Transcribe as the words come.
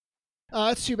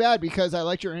That's too bad because I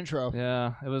liked your intro.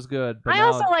 Yeah, it was good. But I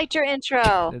also liked your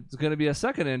intro. It's going to be a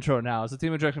second intro now. It's the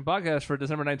Team Injection Podcast for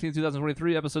December 19th,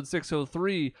 2023, episode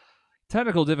 603.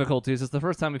 Technical difficulties. It's the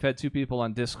first time we've had two people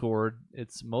on Discord.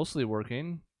 It's mostly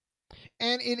working.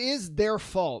 And it is their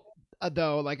fault,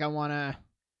 though, like I want to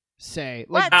say.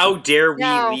 What? How dare we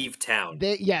leave town?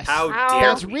 Yes. How dare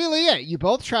That's we? really it. You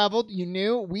both traveled. You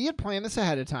knew. We had planned this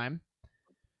ahead of time.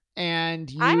 And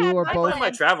you were both...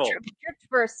 my travel. Trip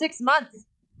for 6 months.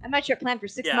 I had my trip planned for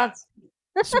 6 months.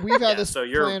 So we've had this so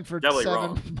you're plan for doubly 7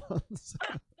 wrong. months.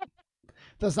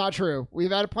 That's not true. We've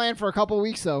had a plan for a couple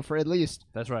weeks, though, for at least.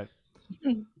 That's right.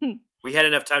 We had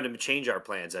enough time to change our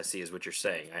plans, I see, is what you're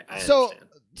saying. I understand.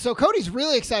 So Cody's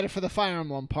really excited for the Fire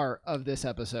Emblem part of this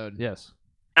episode. Yes.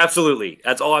 Absolutely.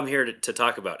 That's all I'm here to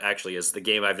talk about, actually, is the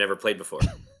game I've never played before.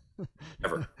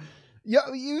 Ever.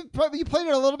 Yeah, you played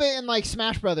it a little bit in like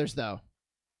Smash Brothers though,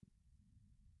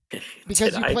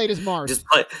 because you played as Mars.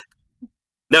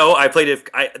 No, I played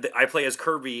I play as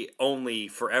Kirby only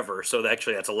forever. So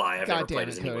actually, that's a lie. I've never played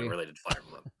as anyone related to Fire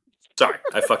Emblem. Sorry,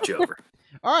 I fucked you over.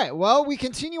 All right, well, we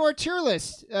continue our tier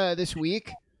list this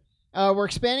week. We're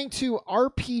expanding to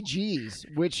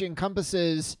RPGs, which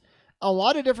encompasses a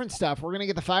lot of different stuff. We're gonna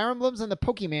get the Fire Emblems and the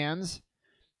Pokemans.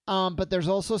 But there's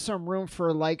also some room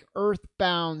for like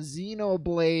Earthbound,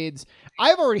 Xenoblades.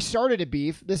 I've already started a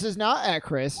beef. This is not at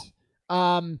Chris.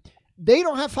 They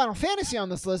don't have Final Fantasy on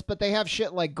this list, but they have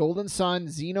shit like Golden Sun,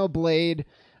 Xenoblade,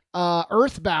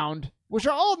 Earthbound, which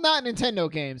are all not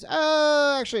Nintendo games.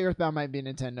 Actually, Earthbound might be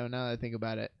Nintendo now that I think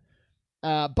about it.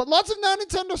 But lots of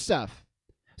non-Nintendo stuff.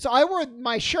 So I wore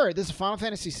my shirt. This is Final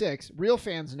Fantasy VI. Real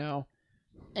fans know.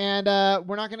 And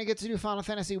we're not going to get to do Final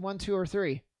Fantasy 1, 2, or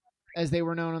 3. As they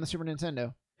were known on the Super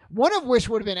Nintendo. One of which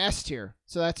would have been S tier,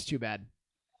 so that's too bad.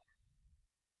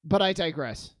 But I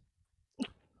digress.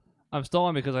 I'm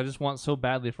stalling because I just want so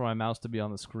badly for my mouse to be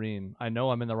on the screen. I know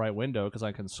I'm in the right window because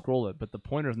I can scroll it, but the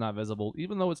pointer's not visible,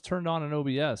 even though it's turned on in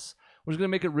OBS, which is going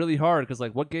to make it really hard because,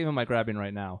 like, what game am I grabbing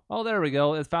right now? Oh, there we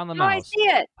go. It found the mouse. I see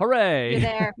it. Hooray. You're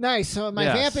there. Nice. So my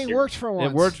vamping worked for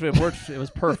once. It worked. It was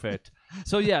perfect.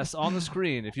 So, yes, on the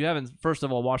screen, if you haven't, first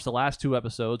of all, watched the last 2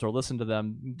 episodes or listened to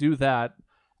them, do that.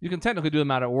 You can technically do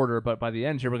them out of order, but by the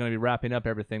end here, we're going to be wrapping up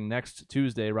everything next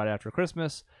Tuesday, right after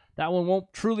Christmas. That one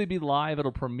won't truly be live.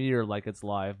 It'll premiere like it's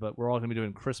live, but we're all going to be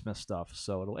doing Christmas stuff,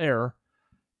 so it'll air.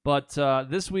 But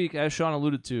this week, as Shaun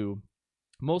alluded to,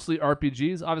 mostly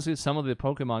RPGs. Obviously, some of the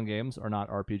Pokemon games are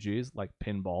not RPGs, like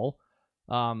Pinball.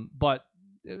 But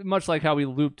much like how we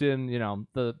looped in,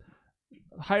 the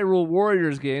Hyrule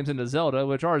Warriors games into Zelda,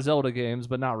 which are Zelda games,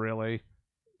 but not really.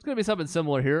 It's going to be something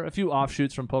similar here. A few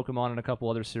offshoots from Pokemon and a couple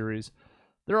other series.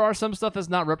 There are some stuff that's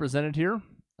not represented here,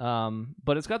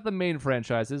 but it's got the main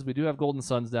franchises. We do have Golden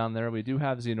Suns down there. We do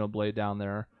have Xenoblade down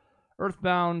there.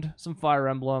 Earthbound, some Fire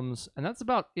Emblems, and that's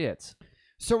about it.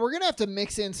 So we're going to have to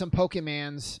mix in some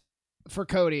Pokemans for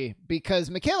Cody,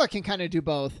 because Michaela can kind of do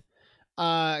both.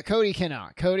 Cody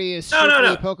cannot. Cody is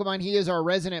strictly Pokemon. He is our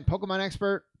resident Pokemon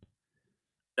expert.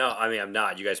 No, I mean, I'm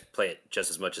not. You guys play it just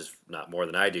as much, as not more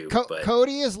than I do. But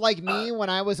Cody is like me when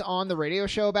I was on the radio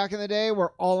show back in the day, where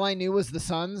all I knew was the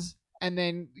Suns, and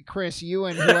then Chris, you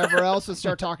and whoever else would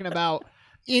start talking about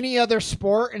any other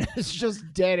sport, and it's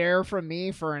just dead air from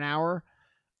me for an hour.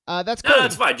 That's Cody. No,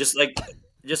 that's fine.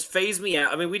 Just phase me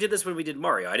out. I mean, we did this when we did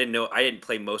Mario. I didn't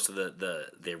play most of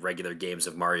the regular games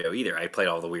of Mario either. I played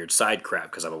all the weird side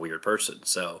crap because I'm a weird person.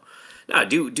 So, no,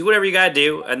 do whatever you gotta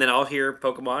do, and then I'll hear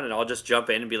Pokemon, and I'll just jump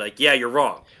in and be like, yeah, you're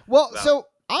wrong. Well, so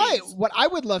what I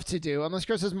would love to do, unless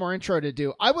Chris has more intro to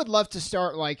do, I would love to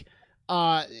start like,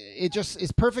 it just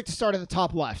is perfect to start at the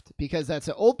top left, because that's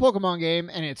an old Pokemon game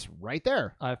and it's right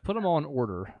there. I've put them all in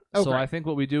order. Okay. So I think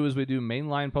what we do is we do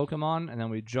mainline Pokemon, and then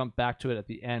we jump back to it at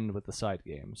the end with the side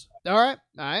games. All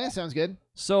right. Sounds good.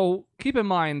 So keep in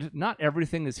mind, not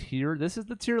everything is here. This is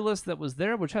the tier list that was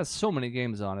there, which has so many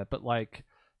games on it, but like,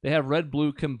 they have red,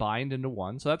 blue combined into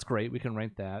one, so that's great. We can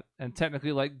rank that. And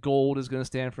technically, like, gold is going to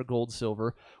stand for gold,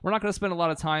 silver. We're not going to spend a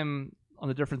lot of time on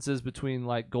the differences between,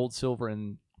 like, gold, silver,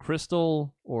 and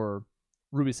crystal, or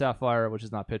ruby, sapphire, which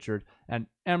is not pictured, and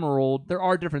emerald. There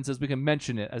are differences. We can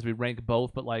mention it as we rank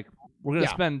both, but, like, we're going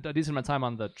to spend a decent amount of time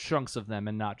on the chunks of them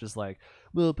and not just, like,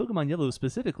 well, Pokemon Yellow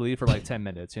specifically for, like, 10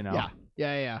 minutes,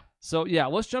 Yeah. So, yeah,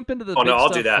 let's jump into the big I'll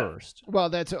stuff do that first.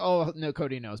 Well, no,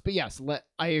 Cody knows. But, yes,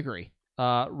 I agree.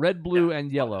 Red, blue,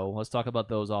 and yellow. Let's talk about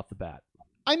those off the bat.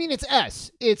 I mean, it's S.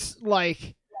 It's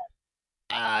like,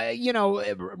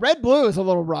 red, blue is a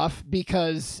little rough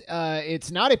because it's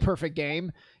not a perfect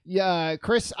game. Yeah,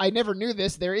 Chris, I never knew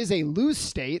this. There is a lose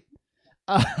state.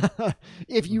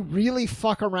 If you really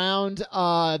fuck around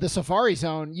the Safari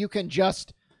Zone, you can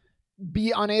just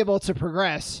be unable to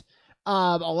progress.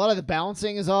 A lot of the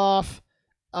balancing is off.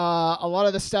 A lot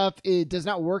of the stuff, it does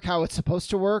not work how it's supposed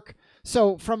to work.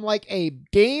 So from like a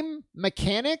game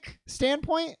mechanic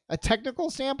standpoint, a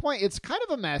technical standpoint, it's kind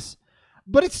of a mess,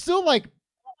 but it's still like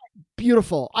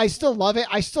beautiful. I still love it.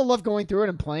 I still love going through it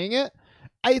and playing it.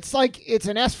 It's like, it's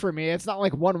an S for me. It's not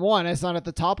like 1-1. It's not at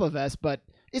the top of S, but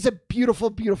it's a beautiful,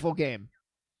 beautiful game.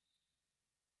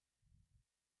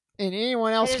 And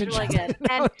anyone else It is can really good.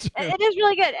 And it is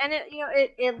really good. And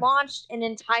it launched an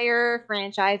entire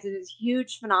franchise. It was a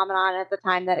huge phenomenon at the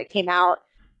time that it came out.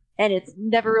 And it's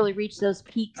never really reached those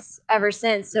peaks ever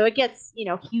since. So it gets,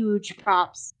 huge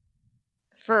props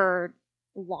for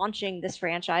launching this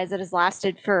franchise that has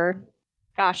lasted for,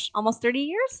 almost 30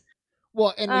 years.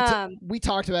 Well, and we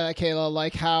talked about that, Kayla,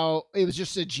 like how it was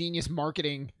just a genius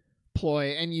marketing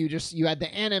ploy, and you had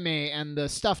the anime and the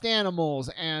stuffed animals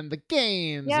and the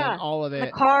games and all of it.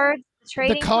 The cards, the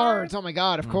trading cards. Oh my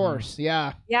God, of course.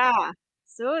 Yeah. Yeah.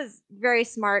 So it was very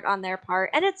smart on their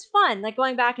part. And it's fun. Like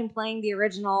going back and playing the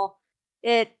original,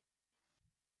 there's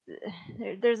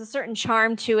a certain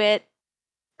charm to it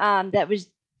that was,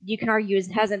 you can argue,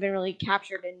 hasn't been really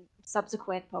captured in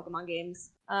subsequent Pokemon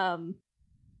games.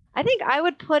 I think I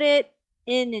would put it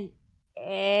in an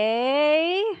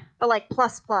A, but like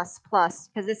plus,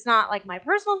 because it's not like my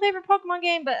personal favorite Pokemon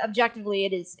game, but objectively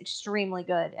it is extremely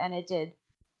good, and it did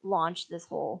launch this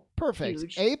whole perfect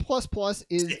huge... A++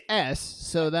 is S,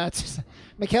 so that's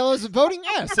Michaela's voting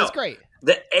S. That's great.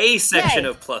 The A section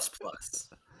of plus.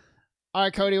 All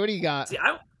right, Cody, what do you got? See,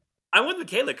 I'm with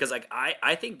Michaela because like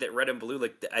I think that Red and Blue,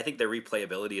 like I think the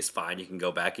replayability is fine. You can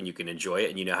go back and you can enjoy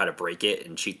it, and you know how to break it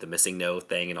and cheat the missing no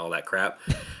thing and all that crap.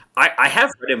 I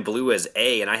have Red and Blue as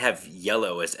A, and I have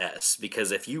Yellow as S,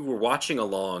 because if you were watching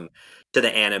along to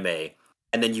the anime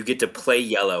and then you get to play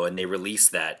Yellow and they release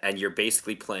that, and you're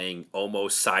basically playing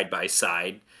almost side by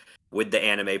side with the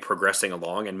anime progressing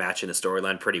along and matching the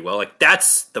storyline pretty well, like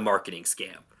that's the marketing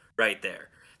scam right there.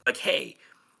 Like, hey,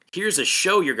 here's a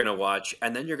show you're going to watch,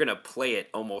 and then you're going to play it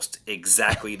almost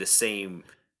exactly the same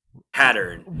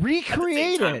pattern.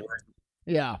 Recreate it.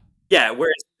 Yeah. Yeah,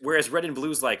 whereas Red and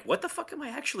Blue's like, what the fuck am I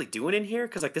actually doing in here?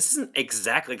 Because like this isn't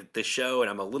exactly the show, and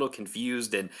I'm a little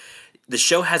confused, and the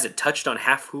show hasn't touched on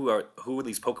half who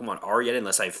these Pokemon are yet,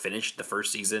 unless I've finished the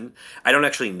first season. I don't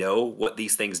actually know what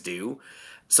these things do.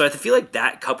 So I feel like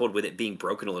that, coupled with it being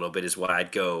broken a little bit, is why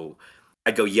I'd go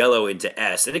Yellow into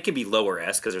S, and it can be lower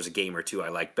S because there's a game or two I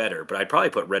like better, but I'd probably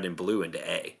put Red and Blue into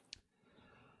A.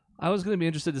 I was going to be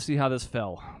interested to see how this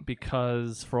fell,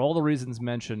 because for all the reasons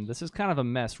mentioned, this is kind of a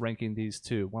mess ranking these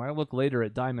two. When I look later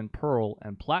at Diamond, Pearl,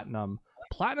 and Platinum,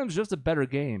 Platinum's just a better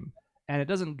game, and it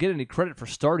doesn't get any credit for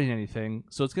starting anything,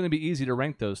 so it's going to be easy to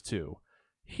rank those two.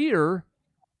 Here,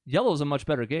 Yellow's a much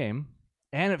better game,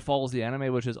 and it follows the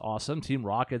anime, which is awesome. Team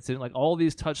Rocket's in it, like all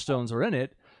these touchstones are in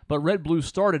it, but Red Blue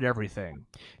started everything,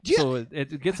 so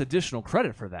it gets additional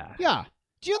credit for that. Yeah.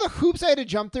 Do you know the hoops I had to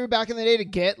jump through back in the day to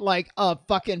get like a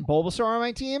fucking Bulbasaur on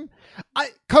my team?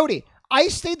 Cody, I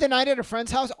stayed the night at a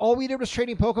friend's house. All we did was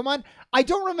trading Pokemon. I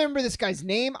don't remember this guy's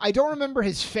name. I don't remember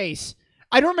his face.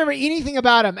 I don't remember anything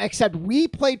about him except we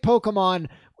played Pokemon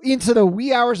into the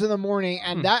wee hours of the morning,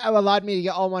 and that allowed me to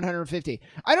get all 150.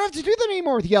 I don't have to do that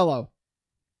anymore with Yellow.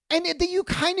 And you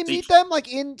kind of meet them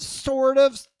like in sort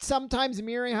of sometimes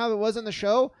mirroring how it was in the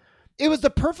show. It was the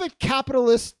perfect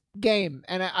capitalist game,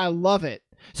 and I love it.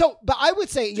 So, but I would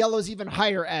say Yellow's even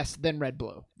higher S than Red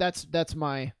Blue. That's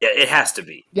my... Yeah, it has to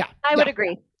be. Yeah. I would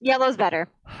agree. Yellow's better.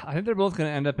 I think they're both going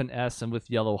to end up in S, and with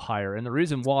Yellow higher. And the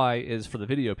reason why is for the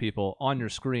video people on your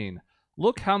screen.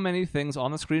 Look how many things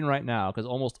on the screen right now, because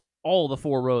almost all the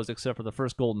 4 rows except for the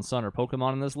first Golden Sun are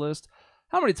Pokemon in this list.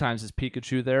 How many times is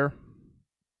Pikachu there?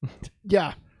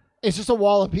 Yeah. It's just a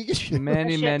wall of Pikachu.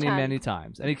 Many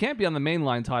times. And he can't be on the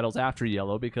mainline titles after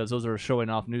Yellow because those are showing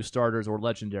off new starters or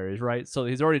legendaries, right? So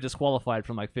he's already disqualified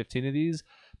from like 15 of these.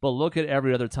 But look at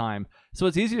every other time. So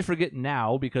it's easy to forget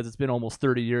now because it's been almost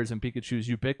 30 years and Pikachu's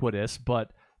ubiquitous.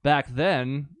 But back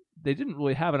then, they didn't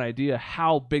really have an idea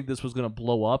how big this was going to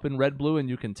blow up in Red Blue, and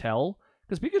you can tell.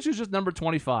 Because Pikachu's just number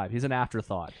 25. He's an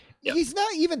afterthought. Yep. He's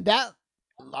not even that...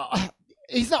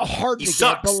 he's not hard to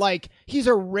sucks. get, but like he's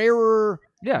a rarer...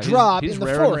 drop he's in the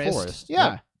rare forest. in the forest.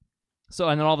 Yeah. Yep. So,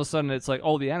 and then all of a sudden it's like,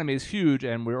 oh, the anime is huge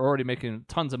and we're already making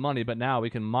tons of money, but now we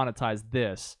can monetize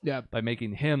this by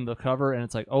making him the cover. And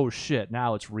it's like, oh shit,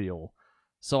 now it's real.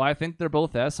 So I think they're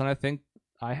both S, and I think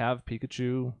I have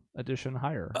Pikachu edition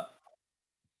higher.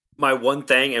 My one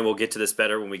thing, and we'll get to this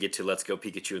better when we get to Let's Go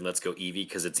Pikachu and Let's Go Eevee,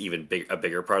 because it's even a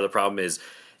bigger part of the problem, is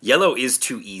Yellow is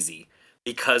too easy.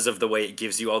 because of the way it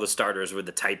gives you all the starters with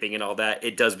the typing and all that,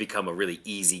 it does become a really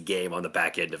easy game on the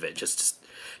back end of it.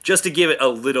 Just to give it a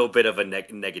little bit of a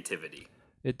negativity.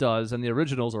 It does, and the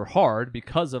originals are hard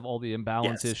because of all the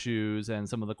imbalance Yes. issues and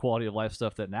some of the quality of life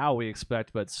stuff that now we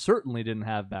expect, but certainly didn't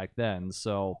have back then.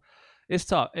 So it's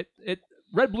tough.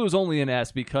 Red Blue's only an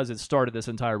S because it started this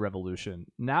entire revolution.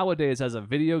 Nowadays, as a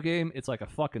video game, it's like a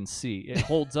fucking C. It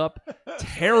holds up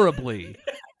terribly,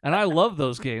 and I love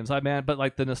those games, but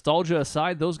like the nostalgia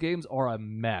aside, those games are a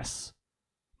mess.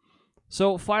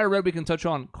 So Fire Red we can touch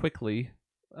on quickly.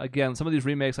 Again, some of these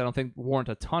remakes I don't think warrant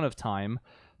a ton of time.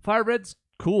 Fire Red's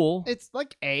cool. It's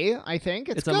like A, I think.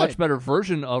 It's a good. much better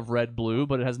version of Red Blue,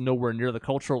 but it has nowhere near the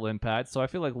cultural impact. So I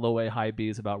feel like low A, high B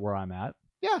is about where I'm at.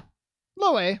 Yeah,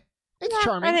 low A. It's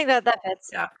charming. I think that fits.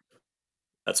 Yeah,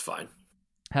 that's fine.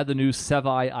 Had the new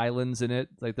Sevai Islands in it.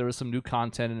 Like there was some new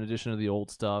content in addition to the old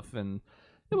stuff, and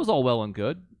it was all well and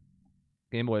good.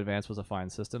 Game Boy Advance was a fine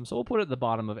system, so we'll put it at the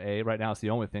bottom of A. Right now, it's the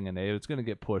only thing in A. It's going to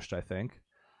get pushed, I think.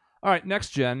 All right,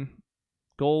 next gen.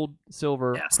 Gold,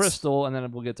 silver, Yes. crystal, and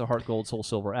then we'll get to heart gold, soul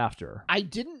silver after. I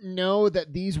didn't know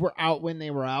that these were out when they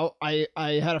were out. I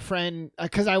had a friend,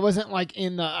 because I wasn't like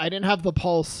I didn't have the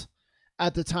pulse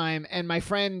at the time, and my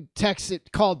friend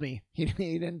called me. He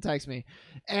didn't text me,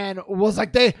 and was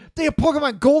like, they have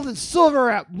Pokemon Gold and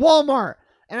Silver at Walmart.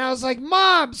 And I was like,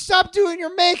 Mom, stop doing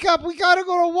your makeup. We got to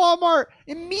go to Walmart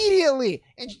immediately.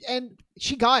 And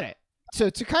she got it. So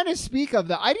to kind of speak of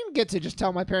that, I didn't get to just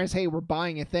tell my parents, hey, we're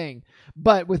buying a thing.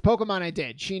 But with Pokemon, I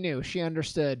did. She knew. She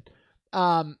understood. These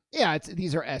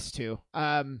are S2.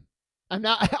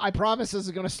 I promise this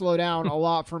is going to slow down a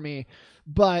lot for me.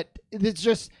 But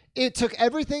it took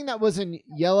everything that was in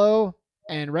yellow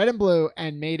and red and blue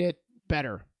and made it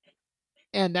better.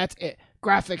 And that's it.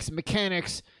 Graphics,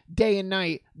 mechanics, day and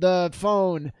night, the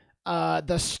phone,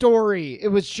 the story. It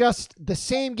was just the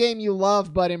same game you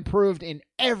love, but improved in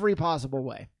every possible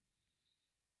way.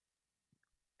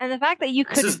 And the fact that you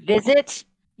could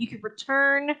you could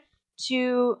return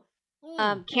to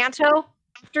Kanto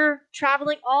after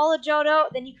traveling all of Johto,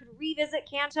 then you could revisit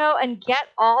Kanto and get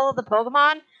all of the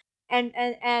Pokemon. And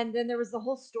then there was the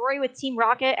whole story with Team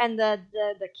Rocket and the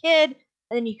kid,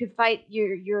 and then you could fight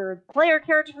your player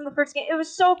character from the first game. It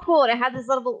was so cool, and it had this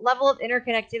level of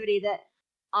interconnectivity that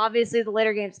obviously the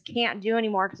later games can't do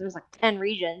anymore because there's like 10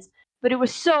 regions. But it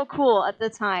was so cool at the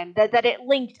time that it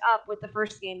linked up with the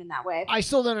first game in that way. I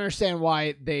still don't understand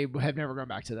why they have never gone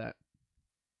back to that.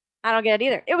 I don't get it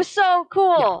either. It was so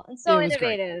cool and so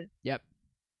innovative. Yep.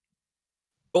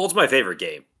 Gold's my favorite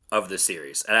game of the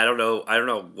series, and I don't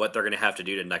know what they're going to have to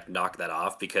do to knock that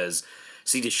off because,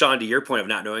 see, Shaun, to your point of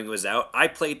not knowing it was out, I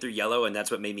played through Yellow, and that's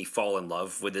what made me fall in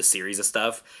love with this series of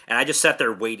stuff, and I just sat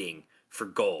there waiting for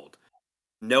Gold,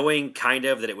 knowing kind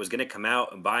of that it was going to come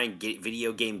out and buying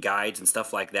video game guides and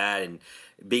stuff like that and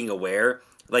being aware.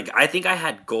 Like, I think I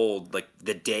had Gold like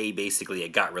the day basically it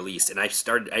got released, and I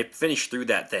finished through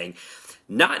that thing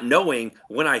not knowing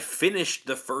when I finished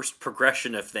the first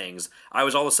progression of things, I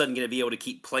was all of a sudden going to be able to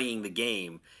keep playing the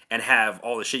game and have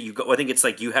all the shit I think it's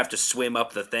like you have to swim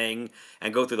up the thing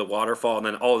and go through the waterfall, and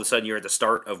then all of a sudden you're at the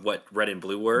start of what Red and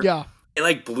Blue were. Yeah. It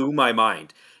like blew my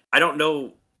mind. I don't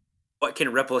know what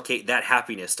can replicate that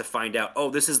happiness to find out,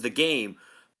 oh, this is the game,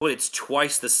 but it's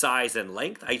twice the size and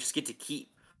length. I just get to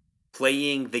keep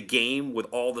playing the game with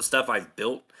all the stuff I've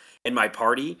built in my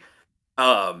party.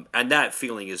 And that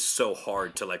feeling is so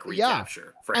hard to like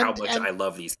recapture for how much I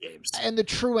love these games. And the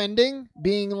true ending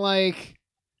being like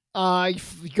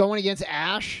going against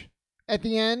Ash at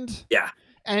the end. Yeah.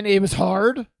 And it was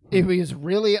hard. It was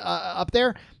really up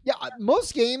there. Yeah,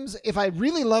 most games, if I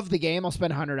really love the game, I'll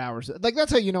spend 100 hours. Like,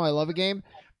 that's how you know I love a game.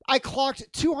 I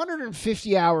clocked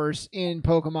 250 hours in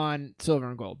Pokemon Silver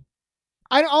and Gold.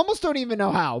 I almost don't even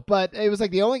know how, but it was like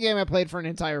the only game I played for an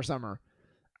entire summer.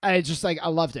 I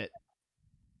loved it.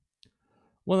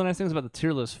 One of the nice things about the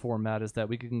tier list format is that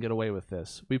we can get away with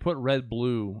this. We put Red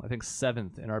Blue, I think,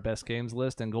 7th in our best games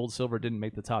list, and Gold Silver didn't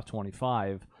make the top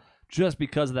 25 just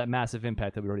because of that massive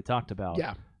impact that we already talked about.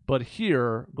 Yeah. But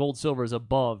here, Gold Silver is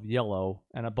above Yellow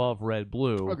and above Red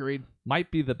Blue. Agreed.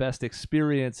 Might be the best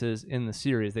experiences in the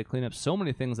series. They clean up so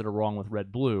many things that are wrong with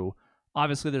Red Blue.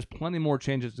 Obviously, there's plenty more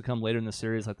changes to come later in the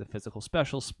series, like the physical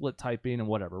special, split typing, and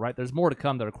whatever, right? There's more to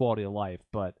come that are quality of life,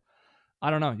 but I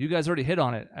don't know. You guys already hit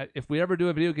on it. If we ever do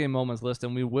a video game moments list,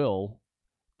 and we will,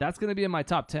 that's going to be in my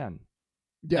top 10.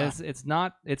 Yeah. It's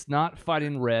not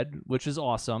fighting Red, which is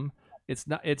awesome. It's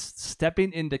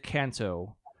stepping into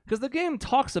Kanto. Because the game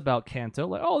talks about Kanto,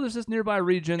 like, oh, there's this nearby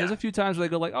region. Yeah. There's a few times where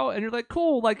they go like, oh, and you're like,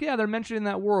 cool, like, yeah, they're mentioning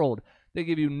that world. They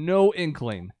give you no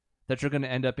inkling that you're going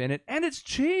to end up in it, and it's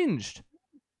changed.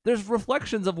 there's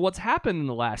reflections of what's happened in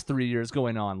the last 3 years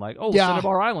going on. Like, Yeah.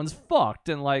 Cinnabar Island's fucked,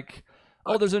 and like,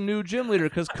 there's a new gym leader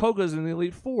because Koga's in the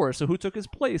Elite Four, so who took his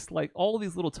place? Like, all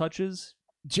these little touches.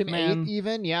 Gym Man. 8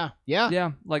 even, yeah.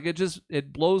 Yeah, like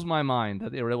it blows my mind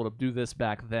that they were able to do this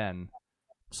back then.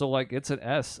 So like, it's an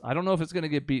S. I don't know if it's gonna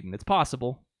get beaten. It's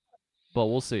possible, but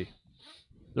we'll see.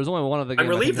 There's only one of the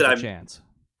games I think has a chance.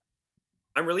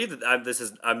 I'm relieved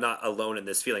that I'm not alone in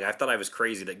this feeling. I thought I was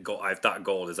crazy that I thought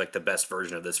Gold is like the best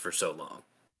version of this for so long.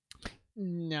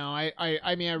 No,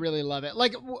 I mean, I really love it.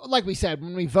 Like we said,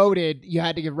 when we voted, you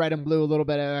had to give Red and Blue a little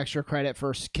bit of extra credit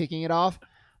for kicking it off.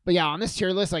 But yeah, on this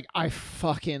tier list, like, I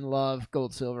fucking love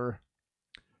Gold, Silver.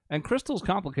 And Crystal's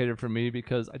complicated for me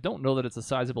because I don't know that it's a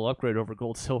sizable upgrade over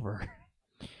Gold, Silver.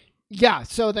 Yeah,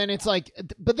 so then it's like,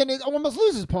 but then it almost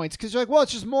loses points because you're like, well,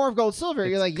 it's just more of Gold, Silver.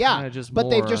 You're like, yeah, but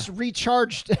they've just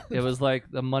recharged. It was like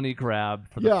the money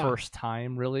grab for the first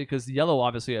time, really, because Yellow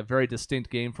obviously a very distinct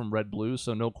game from Red, Blue,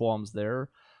 so no qualms there.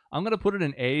 I'm going to put it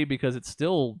in A because it's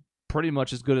still pretty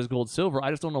much as good as Gold, Silver.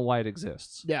 I just don't know why it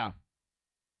exists. Yeah.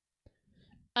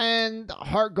 And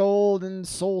Heart Gold and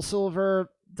Soul Silver.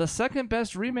 The second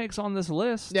best remakes on this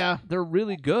list. Yeah. They're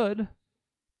really good.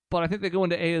 But I think they go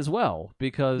into A as well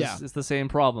because it's the same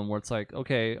problem where it's like,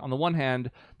 okay, on the one hand,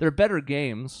 they're better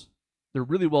games. They're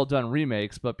really well done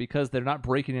remakes, but because they're not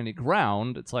breaking any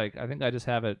ground, it's like, I think I just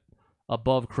have it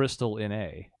above Crystal in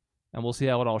A. And we'll see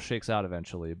how it all shakes out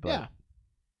eventually. But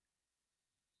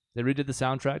they redid the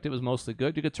soundtrack. It was mostly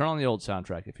good. You could turn on the old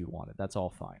soundtrack if you wanted. That's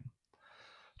all fine.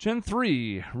 Gen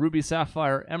 3, Ruby,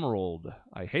 Sapphire, Emerald.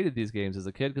 I hated these games as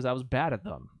a kid because I was bad at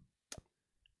them.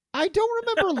 I don't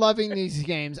remember loving these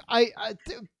games.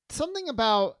 Something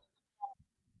about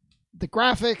the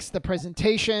graphics, the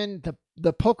presentation,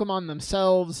 the Pokemon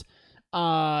themselves,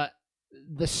 the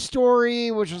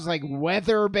story, which was like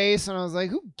weather based, and I was like,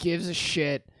 who gives a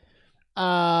shit?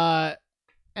 And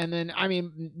then, I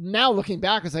mean, now looking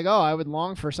back, it's like, oh, I would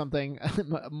long for something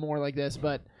more like this,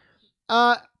 but you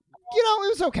know, it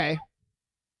was okay.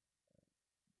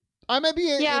 I might be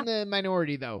in the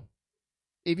minority though.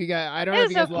 If you guys, I don't know if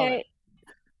you guys love it.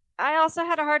 I also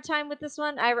had a hard time with this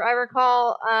one. I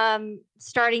recall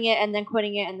starting it and then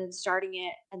quitting it and then starting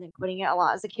it and then quitting it a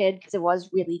lot as a kid because it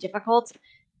was really difficult.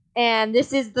 And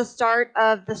this is the start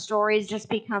of the stories just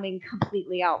becoming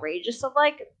completely outrageous. So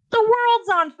like, the world's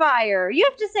on fire. You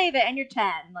have to save it and you're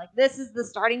 10. Like, this is the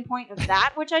starting point of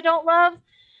that, which I don't love.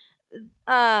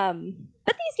 But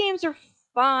these games are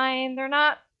fine. They're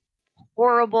not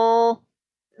horrible.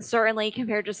 Certainly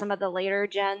compared to some of the later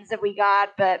gens that we got,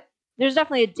 but there's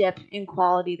definitely a dip in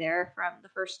quality there from the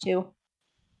first two.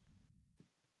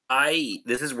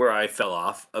 This is where I fell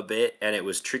off a bit, and it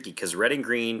was tricky because Red and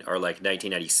Green are like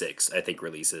 1996, I think,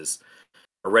 releases.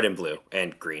 Or Red and Blue,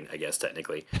 and Green, I guess,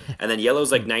 technically. And then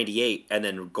Yellow's like 98, and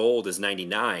then Gold is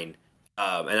 99.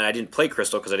 And I didn't play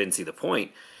Crystal because I didn't see the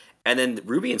point. And then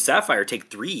Ruby and Sapphire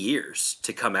take 3 years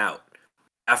to come out.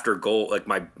 After Gold, like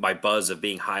my buzz of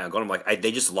being high on Gold, I'm like,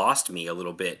 they just lost me a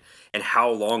little bit, and how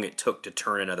long it took to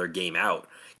turn another game out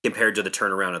compared to the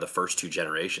turnaround of the first two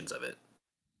generations of it.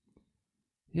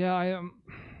 Yeah,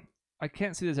 I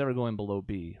can't see this ever going below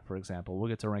B, for example. We'll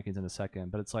get to rankings in a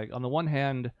second, but it's like, on the one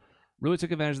hand, really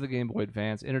took advantage of the Game Boy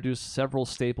Advance, introduced several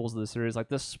staples of the series, like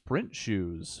the sprint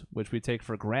shoes, which we take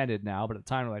for granted now, but at the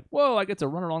time we're like, whoa, I get to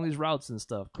run along these routes and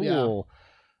stuff. Cool.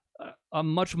 Yeah. A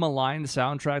much maligned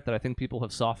soundtrack that I think people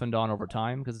have softened on over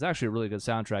time because it's actually a really good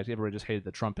soundtrack. Everybody just hated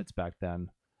the trumpets back then.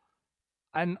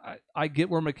 And I get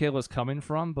where Michaela's coming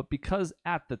from, but because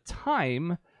at the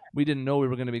time we didn't know we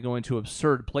were going to be going to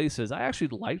absurd places, I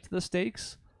actually liked the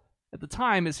stakes. At the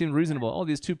time, it seemed reasonable. Oh,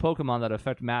 these two Pokemon that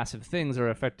affect massive things are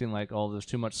affecting, like, oh, there's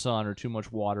too much sun or too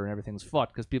much water and everything's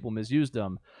fucked because people misused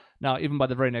them. Now, even by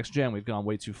the very next gen, we've gone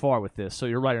way too far with this. So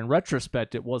you're right. In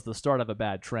retrospect, it was the start of a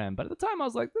bad trend. But at the time, I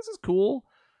was like, this is cool.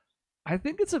 I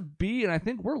think it's a B, and I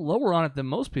think we're lower on it than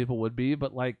most people would be.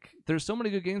 But, like, there's so many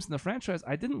good games in the franchise.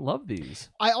 I didn't love these.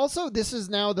 This is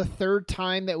now the third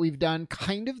time that we've done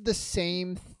kind of the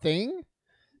same thing.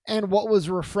 And what was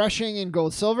refreshing in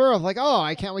Gold Silver of like, oh,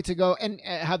 I can't wait to go, and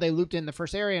how they looped in the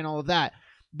first area and all of that.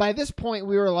 By this point,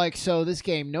 we were like, so this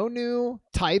game, no new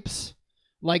types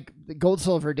like Gold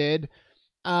Silver did.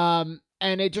 And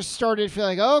it just started to feel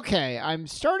like, okay, I'm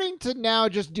starting to now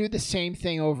just do the same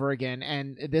thing over again.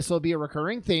 And this will be a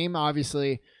recurring theme,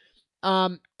 obviously.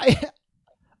 I'm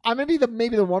going to be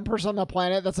maybe the one person on the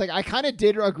planet that's like, I kind of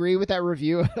did agree with that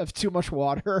review of Too Much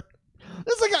Water.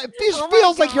 It's like it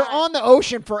feels like you're on the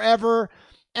ocean forever,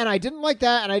 and I didn't like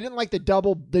that, and I didn't like the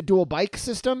dual bike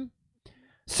system.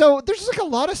 So there's just like a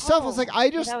lot of stuff. It's like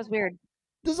that was weird.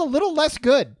 This is a little less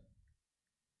good,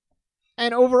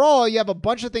 And overall, you have a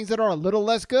bunch of things that are a little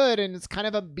less good, and it's kind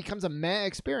of becomes a meh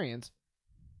experience.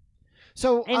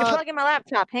 So I need to plug in my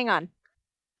laptop. Hang on.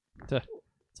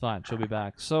 It's fine. She'll be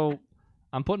back. So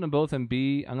I'm putting them both in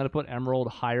B. I'm going to put Emerald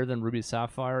higher than Ruby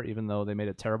Sapphire, even though they made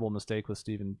a terrible mistake with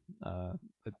Steven.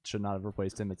 It should not have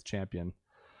replaced him as champion.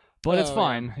 But it's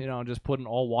fine. Yeah. Just put an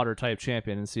all-water type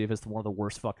champion and see if it's one of the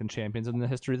worst fucking champions in the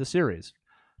history of the series.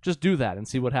 Just do that and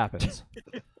see what happens.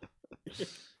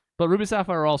 But Ruby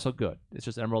Sapphire are also good. It's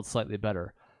just Emerald's slightly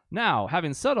better. Now,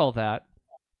 having said all that,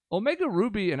 Omega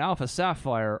Ruby and Alpha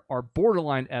Sapphire are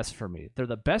borderline S for me. They're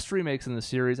the best remakes in the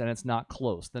series, and it's not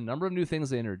close. The number of new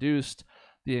things they introduced,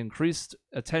 the increased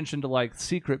attention to like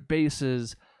secret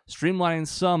bases, streamlining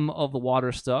some of the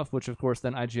water stuff, which of course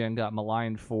then IGN got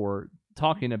maligned for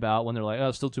talking about when they're like,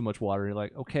 oh, still too much water. And you're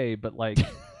like, okay, but like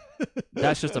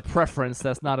that's just a preference.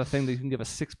 That's not a thing that you can give a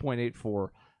 6.8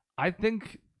 for. I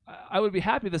think I would be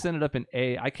happy this ended up in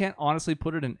A. I can't honestly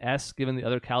put it in S given the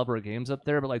other caliber of games up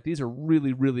there, but like these are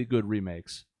really, really good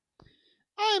remakes.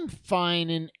 I'm fine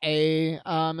in A,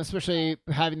 especially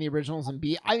having the originals in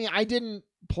B. I mean, I didn't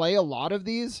play a lot of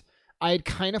these. I had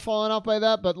kind of fallen off by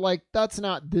that, but like that's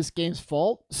not this game's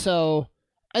fault. So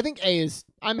I think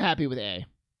I'm happy with A.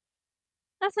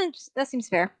 That seems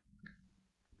fair.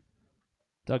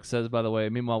 Doug says, by the way,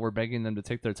 meanwhile, we're begging them to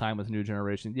take their time with new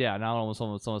generation. Yeah, now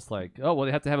almost like, oh, well,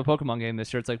 they have to have a Pokemon game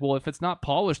this year. It's like, well, if it's not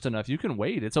polished enough, you can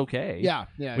wait. It's okay. Yeah.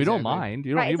 We don't mind.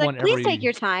 You don't need it's one like, please every... take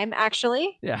your time,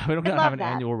 actually. Yeah, we don't gotta have an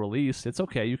annual release. It's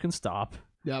okay. You can stop.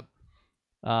 Yep.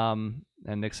 And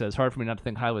Nick says, hard for me not to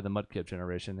think highly of the Mudkip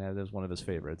generation. Yeah, that was one of his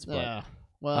favorites. But, yeah.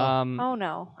 Well, oh,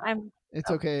 no. It's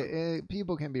okay.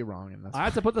 People can be wrong in this. I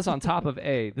have to put this on top of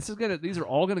A. These are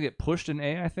all gonna get pushed in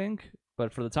A, I think.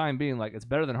 But for the time being, like it's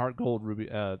better than Heart Gold, Ruby,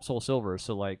 Soul Silver.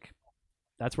 So like,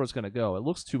 that's where it's gonna go. It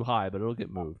looks too high, but it'll get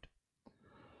moved.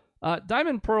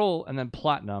 Diamond, Pearl, and then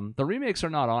Platinum. The remakes are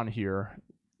not on here.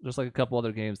 Just like a couple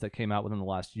other games that came out within the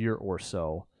last year or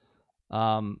so.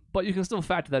 But you can still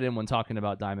factor that in when talking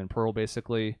about Diamond, Pearl.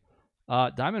 Basically,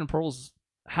 Diamond, Pearl's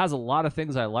has a lot of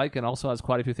things I like, and also has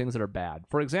quite a few things that are bad.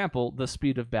 For example, the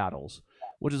speed of battles,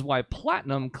 which is why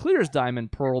Platinum clears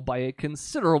Diamond, Pearl by a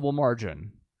considerable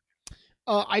margin.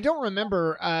 I don't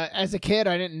remember. As a kid,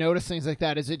 I didn't notice things like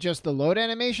that. Is it just the load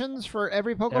animations for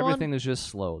every Pokemon? Everything is just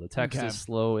slow. The text is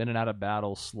slow. In and out of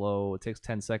battle, slow. It takes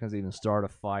 10 seconds to even start a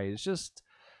fight. It's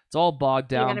all bogged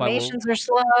down. The animations are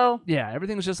slow. Yeah,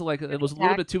 everything's just like, it was a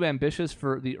little bit too ambitious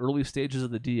for the early stages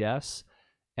of the DS,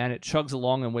 and it chugs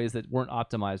along in ways that weren't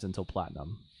optimized until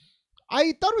Platinum.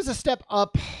 I thought it was a step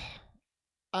up.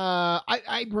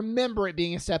 I remember it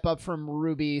being a step up from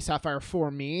Ruby Sapphire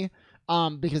for me.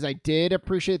 Because I did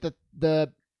appreciate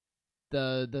the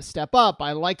step up.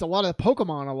 I liked a lot of the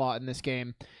Pokemon a lot in this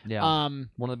game. Yeah. One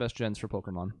of the best gens for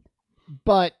Pokemon.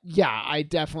 But yeah, I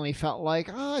definitely felt like,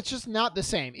 it's just not the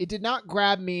same. It did not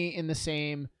grab me in the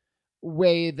same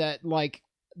way that like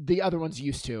the other ones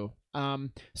used to.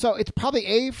 So it's probably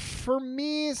A for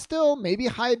me still, maybe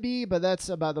high B, but that's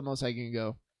about the most I can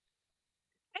go.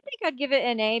 I think I'd give it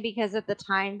an A because at the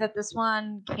time that this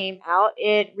one came out,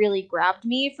 it really grabbed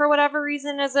me for whatever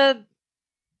reason as a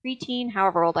preteen,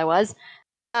 however old I was.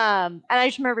 And I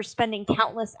just remember spending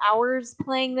countless hours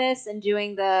playing this and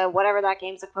doing the whatever that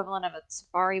game's equivalent of a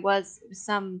safari was. It was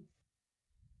some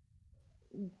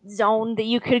zone that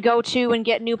you could go to and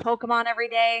get new Pokemon every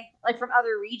day, like from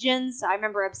other regions. I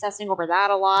remember obsessing over that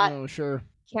a lot. Oh, sure.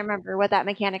 Can't remember what that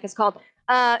mechanic is called.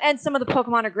 And some of the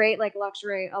Pokemon are great, like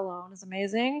Luxray alone is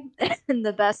amazing and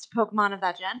the best Pokemon of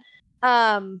that gen.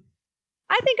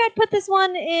 I think I'd put this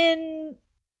one in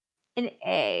an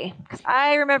A because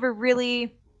I remember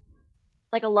really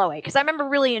like a low A because I remember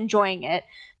really enjoying it.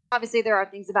 Obviously, there are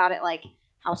things about it like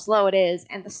how slow it is,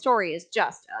 and the story is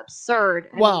just absurd.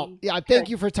 Yeah, thank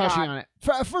you for touching on it.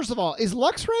 First of all, is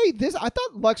Luxray this? I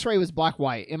thought Luxray was black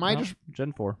white. Am I just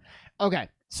Gen 4? Okay.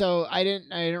 So I didn't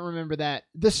remember that.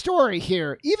 The story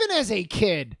here, even as a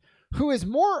kid who is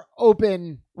more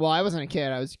open, well, I wasn't a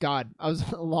kid. I was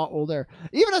a lot older.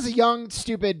 Even as a young,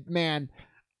 stupid man,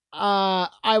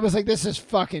 I was like, this is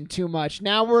fucking too much.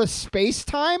 Now we're space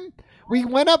time. We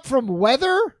went up from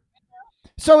weather.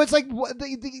 So it's like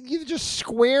you just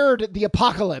squared the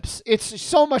apocalypse. It's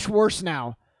so much worse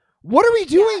now. What are we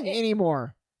doing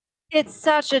anymore? It's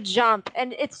such a jump,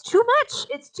 and it's too much.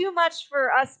 It's too much for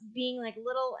us being like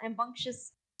little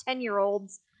rambunctious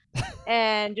 10-year-olds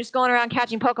and just going around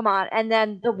catching Pokemon, and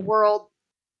then the world,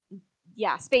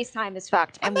 space-time is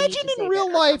fucked. And imagine in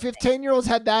real life if 10-year-olds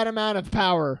had that amount of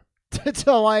power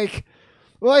to like,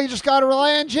 well, you just got to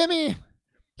rely on Jimmy.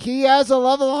 He has a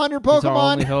level 100 Pokemon. He's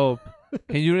our only hope.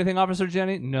 Can you do anything, Officer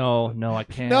Jenny? No, I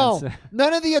can't. No,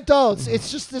 none of the adults.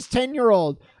 It's just this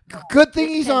 10-year-old. Good thing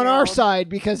he's on our 10-year-old. side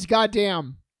because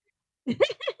goddamn.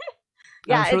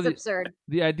 Yeah, I'm sure it's absurd.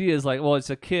 The idea is like, well, it's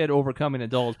a kid overcoming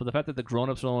adults, but the fact that the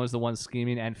grown-ups are always the ones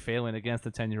scheming and failing against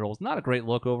the 10-year-olds, not a great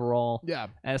look overall. Yeah.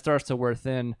 And it starts to wear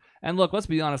thin. And look, let's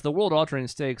be honest, the world-altering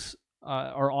stakes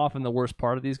are often the worst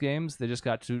part of these games. They just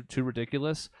got too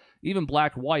ridiculous. Even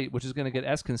Black White, which is going to get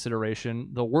S consideration,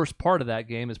 the worst part of that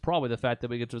game is probably the fact that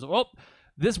we get to,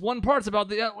 this one part's about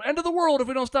the end of the world if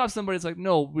we don't stop somebody. It's like,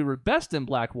 no, we were best in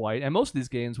Black White, and most of these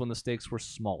games when the stakes were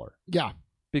smaller. Yeah.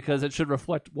 Because it should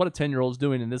reflect what a 10-year-old is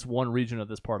doing in this one region of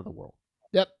this part of the world.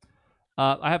 Yep.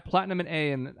 I have Platinum in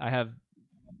A, and I have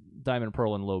Diamond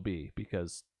Pearl in low B,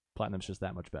 because Platinum's just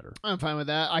that much better. I'm fine with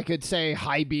that. I could say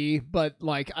high B, but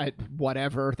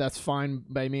whatever. That's fine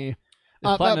by me.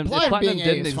 If Platinum being A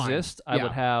didn't is fine. exist, I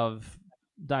would have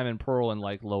Diamond Pearl in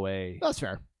low A. That's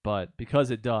fair. But because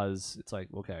it does, it's like,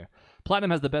 okay.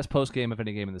 Platinum has the best post-game of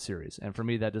any game in the series, and for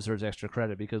me that deserves extra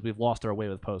credit because we've lost our way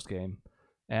with post-game.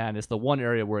 And it's the one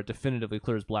area where it definitively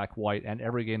clears Black White and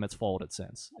every game that's followed it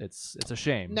since. It's a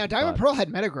shame. Now, Diamond Pearl had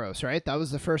Metagross, right? That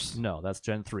was the first. No, that's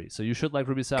Gen 3. So you should like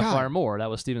Ruby Sapphire more. That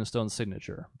was Steven Stone's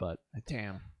signature, but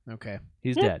Damn. Okay.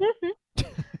 he's dead.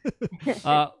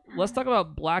 Let's talk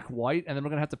about Black White, and then we're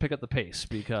going to have to pick up the pace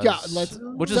because,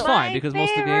 which is fine because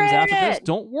most of the games after this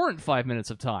don't warrant 5 minutes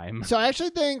of time. So I actually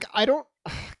think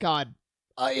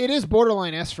it is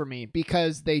borderline S for me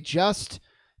because they just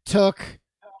took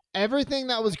everything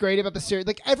that was great about the series,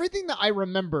 like everything that I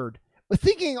remembered, but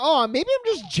thinking, maybe I'm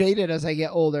just jaded as I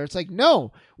get older. It's like,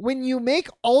 no, when you make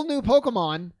all new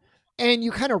Pokemon and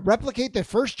you kind of replicate the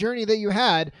first journey that you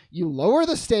had, you lower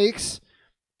the stakes,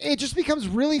 it just becomes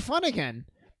really fun again.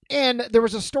 And there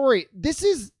was a story. This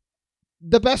is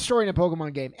the best story in a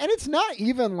Pokemon game. And it's not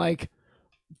even like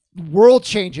world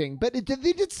changing, but they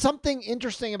did something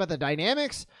interesting about the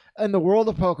dynamics and the world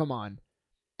of Pokemon.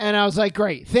 And I was like,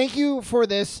 great, thank you for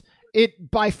this.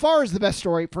 It by far is the best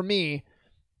story for me.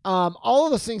 All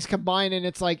of those things combined, and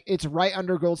it's like, it's right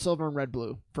under Gold, Silver, and Red,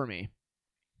 Blue for me.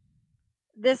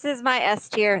 This is my S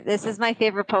tier. This is my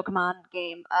favorite Pokemon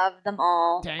game of them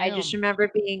all. Damn. I just remember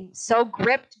being so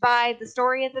gripped by the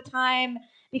story at the time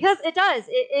because it does.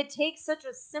 It takes such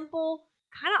a simple,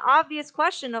 kind of obvious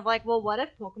question of like, well, what if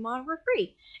Pokemon were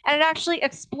free? And it actually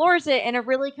explores it in a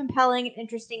really compelling and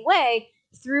interesting way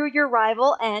through your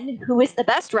rival N, who is the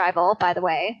best rival, by the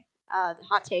way.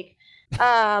 Hot take.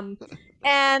 And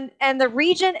the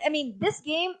region. I mean, this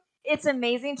game. It's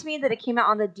amazing to me that it came out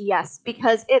on the DS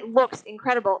because it looks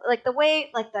incredible. Like the way,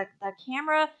 like the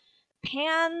camera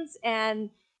pans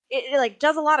and it like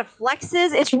does a lot of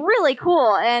flexes. It's really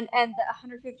cool. And the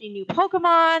 150 new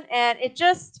Pokemon, and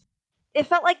it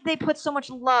felt like they put so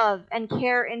much love and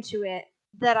care into it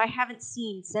that I haven't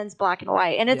seen since Black and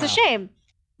White. And it's a shame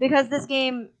because this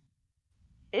game,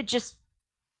 it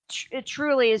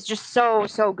truly is just so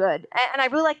good. And I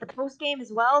really like the post game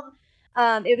as well.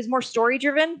 It was more story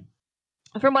driven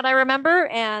from what I remember,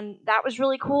 and that was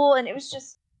really cool. And it was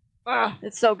just,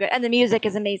 it's so good. And the music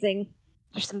is amazing.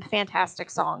 There's some fantastic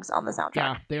songs on the soundtrack.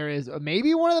 Yeah, there is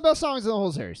maybe one of the best songs in the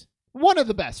whole series. One of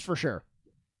the best for sure.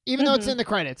 Even though it's in the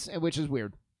credits, which is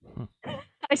weird.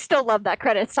 I still love that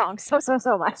credit song so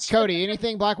much. Cody,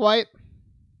 anything Black White?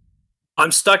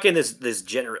 I'm stuck in this this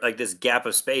gap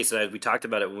of space, and we talked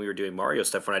about it when we were doing Mario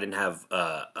stuff. When I didn't have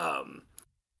a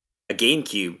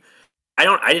GameCube,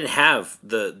 I didn't have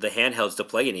the handhelds to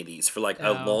play any of these for like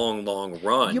a long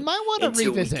run. You might want to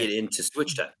until revisit. we get into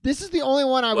Switch time. This is the only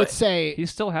one I would say. He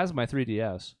still has my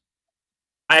 3DS.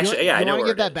 I know. You want to where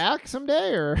get it that is. back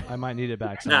someday, or I might need it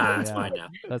back someday. Nah, it's fine now.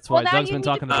 That's why now Doug's you been need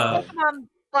talking to about play Pokemon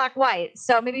Black White,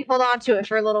 so maybe hold on to it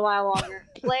for a little while longer.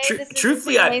 Play this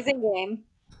Truthfully, an amazing game.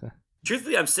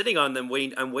 Truthfully, I'm sitting on them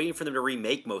waiting. I'm waiting for them to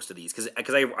remake most of these because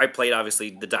I played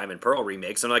obviously the Diamond Pearl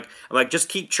remakes. I'm like just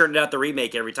keep churning out the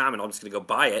remake every time, and I'm just gonna go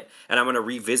buy it, and I'm gonna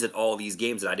revisit all these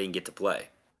games that I didn't get to play.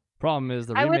 Problem is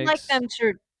the I remakes would like them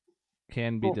to.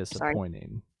 can be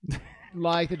disappointing.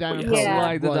 like the Diamond Well, Pearl? yeah.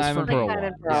 Like the was Diamond for me. Pearl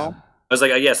Diamond one. Pearl. Yeah. I was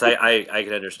like, yes, I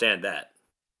can understand that.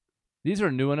 These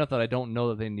are new enough that I don't know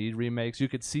that they need remakes. You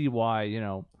could see why,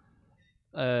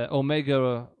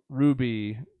 Omega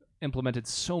Ruby implemented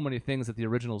so many things that the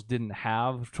originals didn't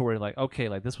have to where like, okay,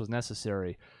 like this was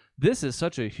necessary. This is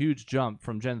such a huge jump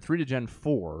from Gen 3 to Gen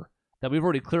 4 that we've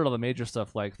already cleared all the major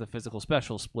stuff like the physical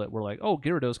special split. We're like, oh,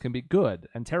 Gyarados can be good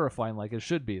and terrifying like it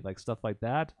should be, like stuff like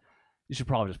that. You should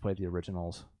probably just play the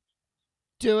originals.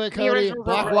 Do it, The Cody. originals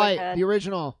Black are really White, good. the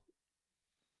original.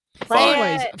 Play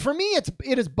Anyways, it. for me,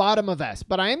 it is bottom of S,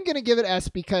 but I am going to give it S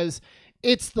because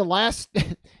it's the last.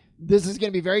 this is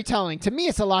going to be very telling. To me,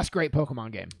 it's the last great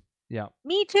Pokemon game. Yeah.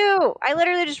 Me too. I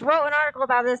literally just wrote an article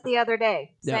about this the other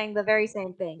day, Yep. saying the very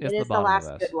same thing. It's It the is the bottom of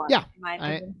last this. good one. Yeah, in my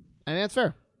opinion. I think that's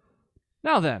fair.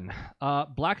 Now then,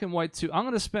 Black and White 2.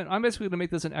 I'm basically going to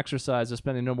make this an exercise of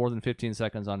spending no more than 15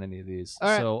 seconds on any of these. All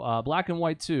right. So, Black and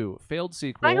White 2, failed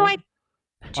sequel. Black and White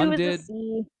 2 Undid. is a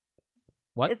C.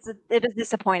 What? It was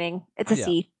disappointing. It's a Yeah.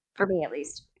 C for me at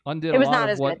least. Undid It was a lot not of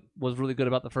as what good. was really good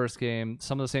about the first game.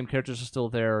 Some of the same characters are still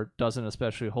there. Doesn't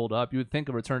especially hold up. You would think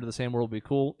a Return to the Same World would be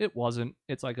cool. It wasn't.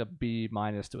 It's like a B-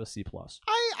 to a C+.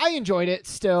 I enjoyed it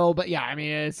still, but yeah, I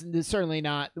mean, it's certainly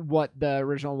not what the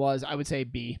original was. I would say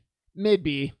B. Mid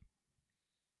B.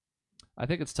 I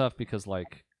think it's tough because,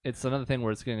 like, it's another thing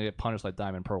where it's going to get punished like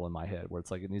Diamond Pearl in my head, where it's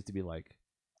like it needs to be, like,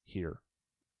 here.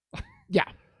 Yeah.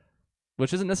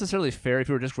 Which isn't necessarily fair if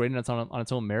you were just grading it on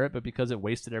its own merit, but because it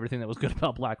wasted everything that was good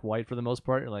about Black White for the most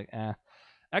part, you're like, eh.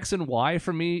 X and Y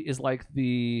for me is like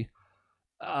the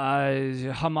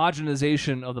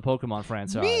homogenization of the Pokemon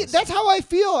franchise. Me, that's how I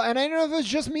feel, and I don't know if it's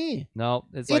just me. No,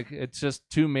 it's just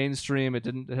too mainstream. It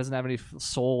doesn't have any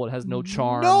soul. It has no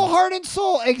charm. No heart and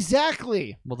soul,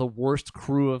 exactly. Well, the worst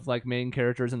crew of like main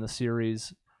characters in the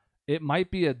series. It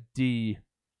might be a D.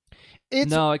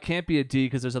 No, it can't be a D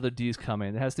because there's other Ds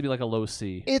coming. It has to be like a low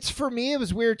C. It's for me. It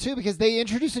was weird too because they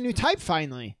introduced a new type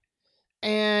finally,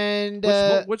 and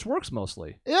which works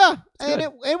mostly. yeah, It's and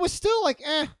good. it was still like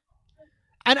eh.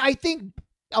 And I think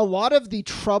a lot of the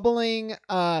troubling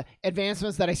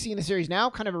advancements that I see in the series now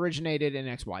kind of originated in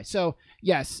XY. So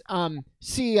yes,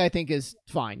 C I think is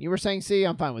fine. You were saying C.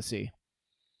 I'm fine with C.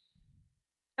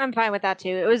 I'm fine with that too.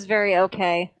 It was very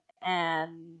okay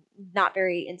and not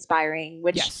very inspiring,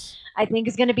 which Yes. I think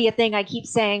is going to be a thing I keep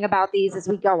saying about these as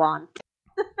we go on.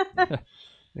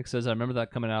 Nick says, I remember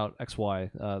that coming out,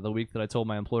 XY, the week that I told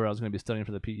my employer I was going to be studying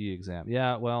for the PE exam.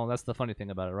 Yeah, well, that's the funny thing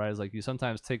about it, right? Is like you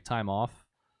sometimes take time off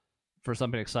for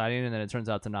something exciting, and then it turns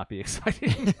out to not be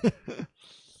exciting.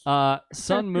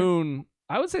 Sun Moon,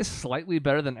 I would say slightly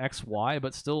better than XY,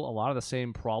 but still a lot of the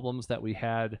same problems that we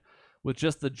had with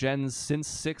just the gens since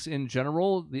 6 in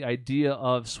general. The idea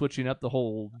of switching up the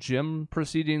whole gym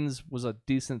proceedings was a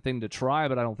decent thing to try,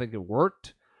 but I don't think it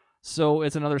worked. So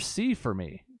it's another C for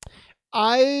me.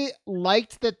 I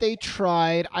liked that they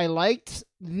tried. I liked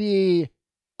the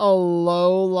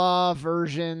Alola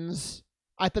versions.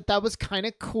 I thought that was kind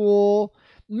of cool.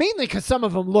 Mainly because some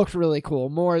of them looked really cool,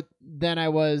 more than I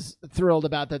was thrilled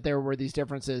about that there were these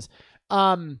differences.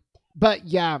 But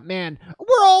yeah, man,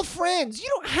 we're all friends. You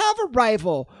don't have a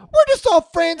rival. We're just all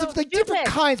friends of like different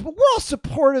kinds, but we're all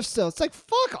supportive still. It's like,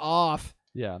 fuck off.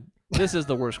 Yeah. This is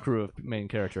the worst crew of main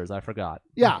characters. I forgot.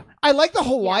 Yeah. I like the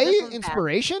Hawaii this one's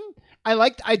inspiration.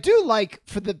 I do like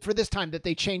for this time that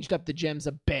they changed up the gems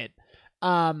a bit.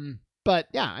 But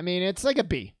yeah, I mean, it's like a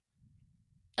B.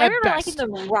 I remember liking the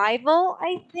rival,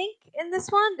 I think, in this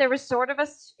one. There was sort of a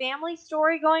family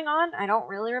story going on. I don't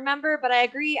really remember, but I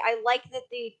agree. I like that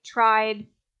they tried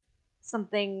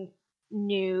something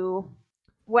new.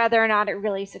 Whether or not it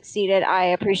really succeeded, I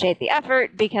appreciate the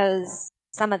effort because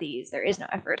some of these, there is no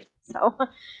effort. So,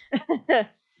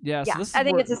 Yeah, so this is I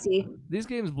think where it's a C. these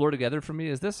games blur together for me.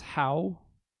 Is this how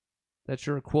that's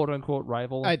your quote-unquote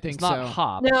rival? I think it's not so.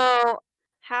 Hop. No.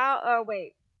 How? Oh,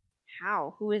 wait.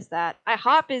 How? Who is that?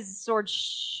 Hop is Sword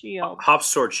Shield. Hop's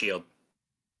Sword Shield.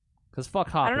 Because fuck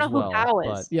Hop I don't know as who well. How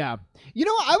but is. Yeah. You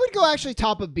know what? I would go actually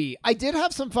top of B. I did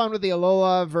have some fun with the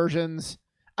Alola versions.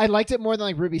 I liked it more than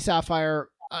like Ruby Sapphire,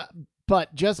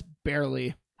 but just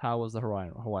barely. How was the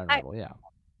Hawaiian rival? Yeah.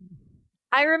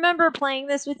 I remember playing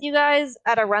this with you guys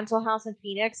at a rental house in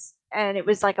Phoenix, and it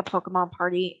was like a Pokemon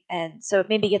party, and so it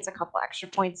maybe gets a couple extra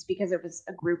points because it was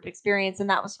a group experience, and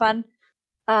that was fun.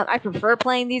 I prefer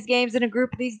playing these games in a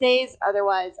group these days.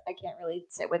 Otherwise, I can't really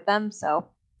sit with them, so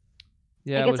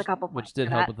Yeah, it gets a couple points which did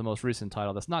for help that. with the most recent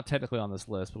title. That's not technically on this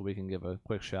list, but we can give a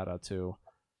quick shout out to.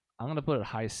 I'm gonna put it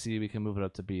high C. We can move it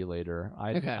up to B later.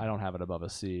 I don't have it above a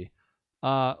C.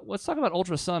 Let's talk about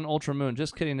Ultra Sun, Ultra Moon.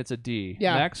 Just kidding, it's a D.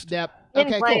 Yeah. Next. Yep.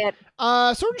 Didn't Okay, play cool.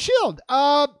 it. Sword and Shield.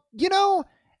 You know,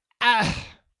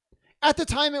 at the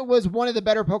time it was one of the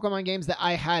better Pokemon games that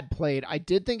I had played. I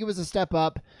did think it was a step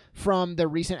up from the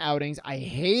recent outings. I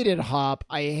hated Hop.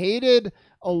 I hated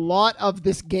a lot of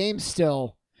this game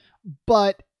still.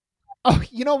 But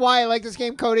you know why I like this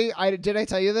game, Cody? Did I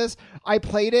tell you this? I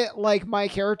played it like my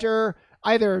character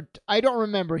I don't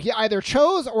remember. He either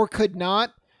chose or could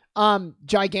not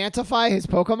gigantify his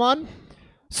Pokemon.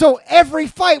 So every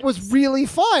fight was really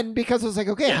fun because I was like,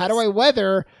 okay, how do I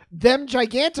weather them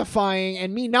gigantifying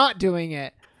and me not doing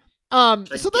it?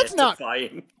 So that's not.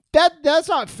 Gigantifying. that's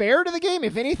not fair to the game.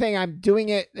 If anything, I'm doing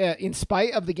it in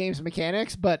spite of the game's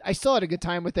mechanics, but I still had a good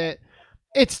time with it.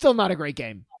 It's still not a great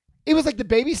game. It was like the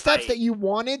baby steps that you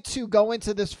wanted to go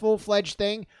into this full-fledged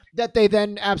thing that they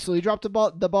then absolutely dropped the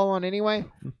ball on anyway.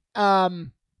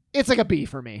 It's like a B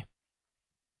for me.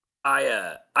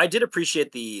 I did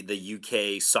appreciate the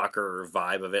UK soccer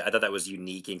vibe of it. I thought that was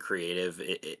unique and creative.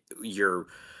 You're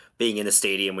being in the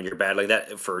stadium when you're battling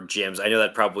that for gyms. I know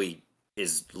that probably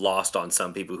is lost on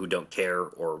some people who don't care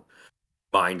or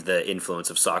mind the influence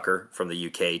of soccer from the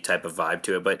UK type of vibe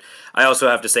to it. But I also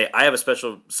have to say I have a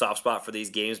special soft spot for these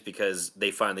games because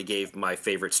they finally gave my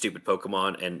favorite stupid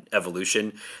Pokemon and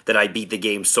evolution that I beat the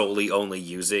game solely only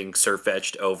using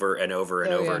Surfetched over and over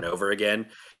and over and over again.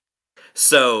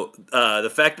 So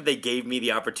the fact that they gave me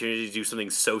the opportunity to do something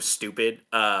so stupid,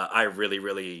 I really,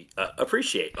 really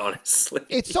appreciate, honestly.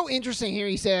 It's so interesting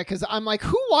hearing you say that because I'm like,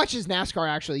 who watches NASCAR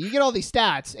actually? You get all these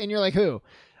stats and you're like, who?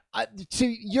 So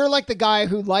you're like the guy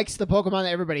who likes the Pokemon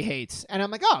that everybody hates. And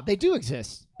I'm like, oh, they do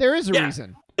exist. There is a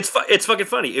reason. It's fucking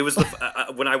funny. It was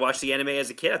when I watched the anime as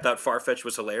a kid, I thought Farfetch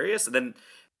was hilarious. And then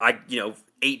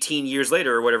 18 years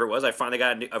later or whatever it was, I finally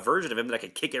got a version of him that I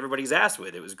could kick everybody's ass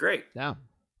with. It was great. Yeah.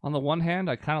 On the one hand,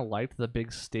 I kind of liked the big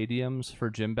stadiums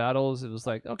for gym battles. It was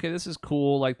like, okay, this is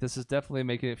cool. Like, this is definitely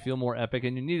making it feel more epic.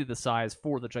 And you needed the size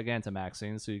for the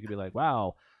Gigantamaxing, so you could be like,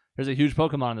 wow, there's a huge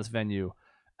Pokemon in this venue.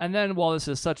 And then, while this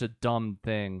is such a dumb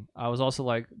thing, I was also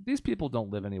like, these people don't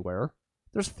live anywhere.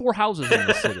 There's 4 houses in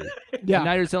the city. Yeah. And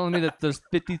now you're telling me that there's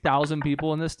 50,000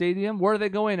 people in this stadium? Where are they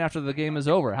going after the game is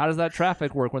over? How does that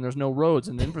traffic work when there's no roads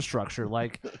and infrastructure?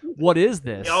 Like, what is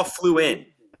this? They all flew in.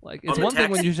 Like, it's one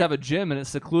thing when you just have a gym and it's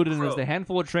secluded and there's a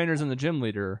handful of trainers and the gym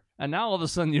leader, and now all of a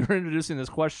sudden you're introducing this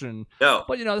question. No,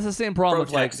 but it's the same problem with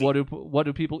like what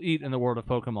do people eat in the world of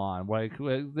Pokemon? Like,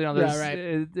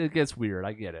 it gets weird.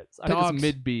 I get it. I think it's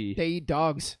mid B. They eat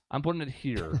dogs. I'm putting it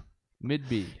here, mid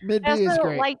B. Mid B is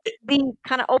great. Like the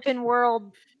kind of open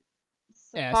world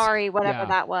safari, whatever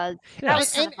that was. Yeah.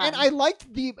 And I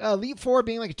liked the Elite Four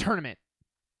being like a tournament.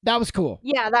 That was cool.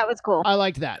 Yeah, that was cool. I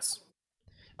liked that.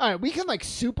 All right, we can like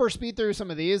super speed through some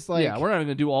of these. Like, yeah, we're not going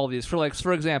to do all of these. For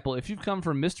example, if you've come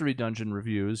from Mystery Dungeon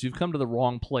reviews, you've come to the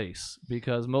wrong place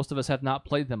because most of us have not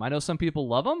played them. I know some people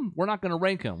love them. We're not going to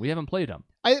rank them. We haven't played them.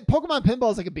 Pokemon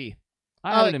Pinball is like a B.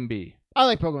 I have it in B. I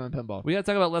like Pokemon Pinball. We got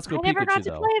to talk about Let's Go Pikachu, I never got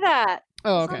to play that.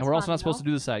 Oh, okay. And we're also not supposed to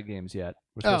do the side games yet.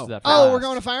 We're supposed to do that we're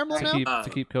going to Fire Emblem now? To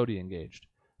keep Cody engaged.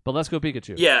 But Let's Go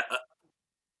Pikachu. Yeah.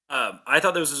 I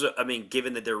thought this was,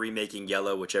 given that they're remaking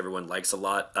Yellow, which everyone likes a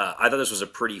lot, I thought this was a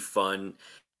pretty fun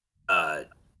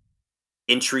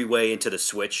entryway into the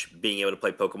Switch, being able to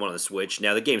play Pokemon on the Switch.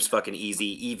 Now, the game's fucking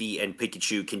easy. Eevee and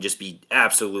Pikachu can just be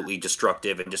absolutely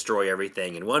destructive and destroy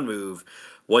everything in one move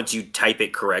once you type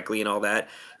it correctly and all that.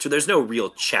 So there's no real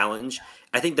challenge.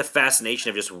 I think the fascination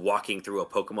of just walking through a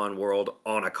Pokemon world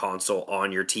on a console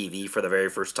on your TV for the very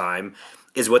first time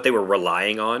is what they were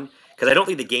relying on. Because I don't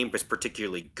think the game was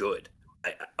particularly good.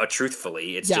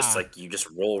 Truthfully, it's just like you just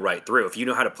roll right through. If you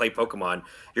know how to play Pokemon,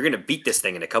 you're going to beat this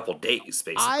thing in a couple days,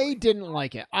 basically. I didn't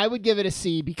like it. I would give it a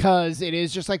C because it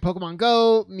is just like Pokemon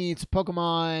Go meets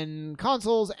Pokemon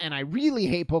consoles, and I really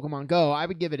hate Pokemon Go. I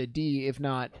would give it a D, if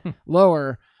not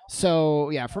lower. So,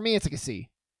 yeah, for me, it's like a C.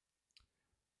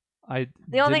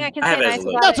 The only thing I can say nice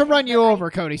about not to run you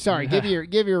over, Cody. Sorry, give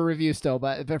your review still,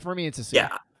 but for me, it's a C.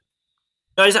 Yeah.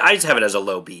 No, I just have it as a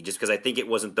low B, just because I think it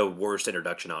wasn't the worst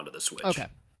introduction onto the Switch. Okay.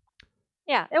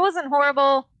 Yeah, it wasn't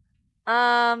horrible.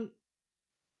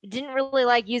 Didn't really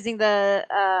like using the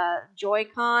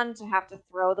Joy-Con to have to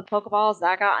throw the Pokeballs.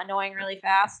 That got annoying really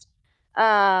fast.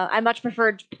 I much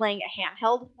preferred playing a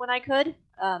handheld when I could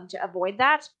to avoid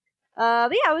that.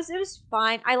 But yeah, it was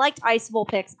fine. I liked Ice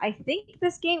Vulpix. I think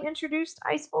this game introduced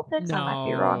Ice Vulpix. No, I might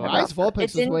be wrong. Ice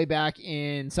Vulpix was way back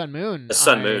in Sun Moon.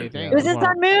 Sun Moon. It was in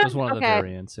Sun Moon? It was one of the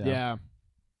variants. Yeah.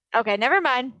 Okay, never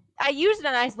mind. I used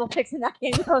an Ice Vulpix in that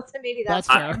game, though, so maybe that's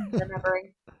fair. I'm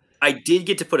remembering. I did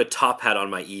get to put a top hat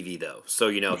on my Eevee, though, so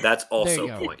that's also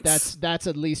points. That's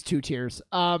at least 2 tiers.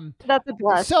 That's a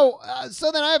plus. So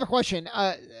then I have a question.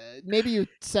 Maybe you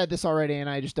said this already, and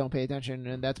I just don't pay attention,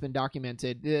 and that's been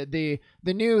documented. The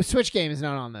new Switch game is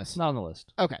not on this. Not on the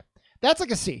list. Okay, that's like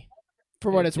a C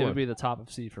for what it's worth. It would be the top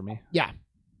of C for me. Yeah.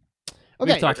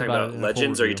 Okay. Are you talking about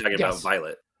Legends, or are you talking about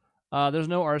Violet? There's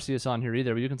no Arceus on here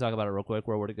either, but you can talk about it real quick.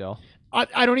 Where would it go?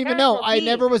 I don't even know. I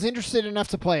never was interested enough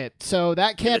to play it, so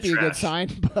that can't be a good sign.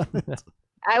 But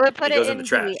I would put it in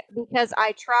D because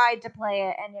I tried to play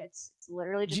it, and it's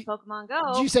literally just Pokemon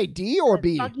Go. Did you say D or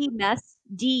B? Buggy mess.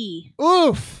 D.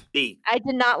 Oof. D. I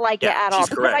did not like it at all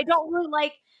because I don't really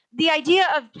like the idea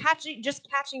of catching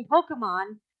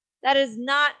Pokemon That is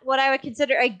not what I would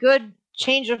consider a good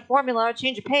change of formula or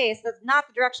change of pace. That's not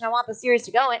the direction I want the series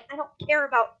to go in. I don't care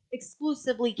about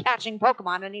exclusively catching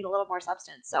Pokemon. I need a little more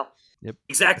substance. So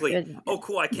Exactly. good. Oh,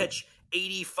 cool. I catch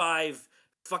 85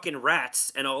 fucking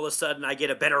rats, and all of a sudden I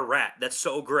get a better rat. That's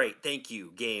so great. Thank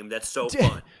you, game. That's so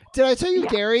fun. Did I tell you Yeah.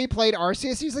 Gary played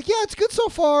Arceus? He's like, yeah, it's good so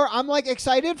far. I'm like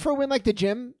excited for when like the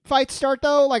gym fights start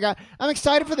though. Like I'm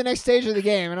excited for the next stage of the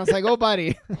game. And I was like, oh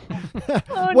buddy,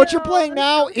 what you're playing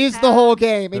now is the whole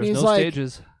game. And There's he's no like,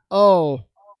 stages. oh,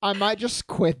 I might just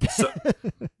quit that. So-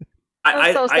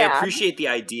 I'm so I sad. appreciate the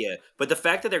idea, but the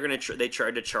fact that they're gonna they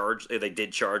tried to charge, they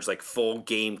did charge like full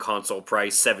game console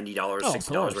price $70, of $60,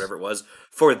 course. whatever it was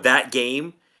for that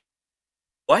game.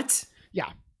 What? Yeah.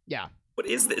 What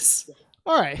is this?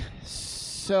 All right.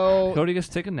 So Cody gets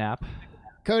to take a nap.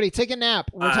 Cody, take a nap.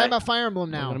 We're talking about Fire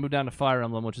Emblem We're now. going to move down to Fire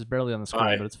Emblem, which is barely on the screen, All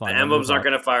right. but it's fine. The We'll emblems move aren't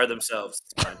up. gonna fire themselves.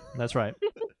 It's fine. That's right.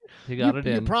 You got it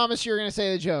You in. promised you were going to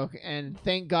say the joke, and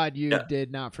thank God you Yeah.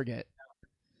 did not forget.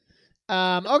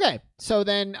 Okay, so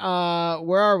then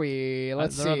where are we?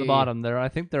 Let's they're see. on the bottom there. I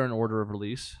think they're in order of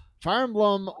release. Fire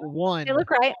Emblem 1. They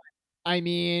look right. I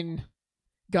mean,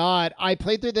 God, I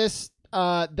played through this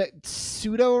the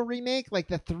pseudo remake, like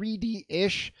the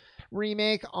 3D-ish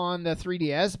remake on the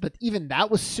 3DS, but even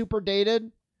that was super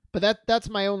dated. But that's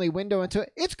my only window into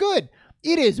it. It's good.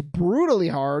 It is brutally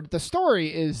hard. The story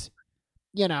is,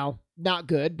 not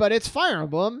good, but it's Fire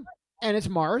Emblem and it's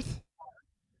Marth.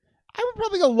 I would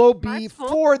probably go low B Marth's cool.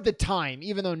 for the time,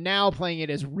 even though now playing it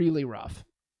is really rough.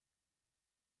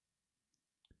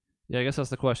 Yeah, I guess that's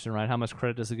the question, right? How much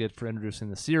credit does it get for introducing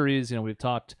the series?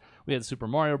 We had Super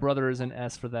Mario Brothers in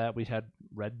S for that. We had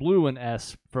Red Blue in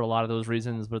S for a lot of those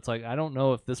reasons, but it's like, I don't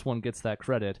know if this one gets that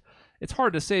credit. It's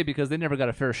hard to say because they never got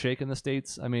a fair shake in the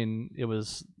States. I mean, it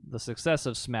was the success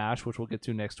of Smash, which we'll get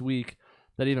to next week,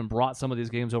 that even brought some of these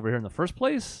games over here in the first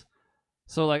place.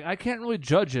 So, I can't really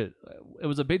judge it. It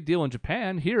was a big deal in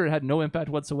Japan. Here, it had no impact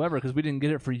whatsoever because we didn't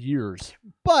get it for years.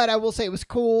 But I will say it was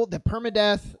cool. The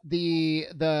permadeath,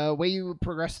 the way you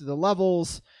progress through the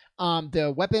levels,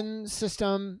 the weapon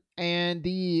system, and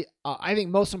I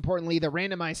think most importantly, the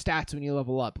randomized stats when you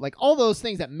level up. Like all those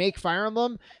things that make Fire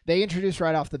Emblem, they introduced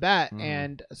right off the bat. Mhm.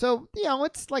 And so,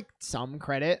 it's like some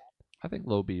credit. I think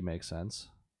low B makes sense.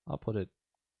 I'll put it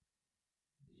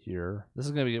here. This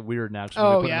is going to get weird now. 'Cause we're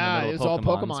gonna Oh, put it in the yeah, middle it of was all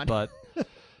Pokemons, Pokemon. But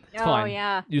Oh fine.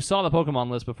 yeah. you saw the Pokemon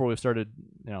list before we started,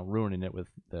 ruining it with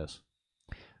this.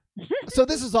 So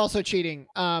this is also cheating.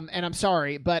 And I'm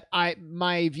sorry, but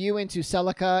my view into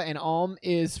Celica and Alm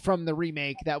is from the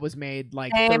remake that was made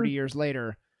like Same. 30 years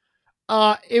later.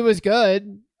 It was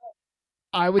good.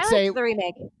 I would say liked the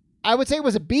remake. it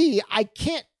was a B.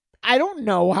 I don't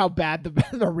know how bad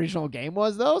the original game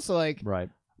was though, so Right.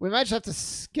 we might just have to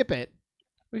skip it.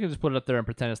 We can just put it up there and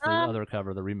pretend it's the other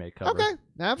cover, the remake cover. Okay,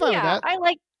 I'm fine Yeah, with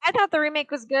that. I thought the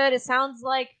remake was good. It sounds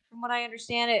like, from what I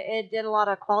understand, it did a lot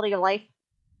of quality of life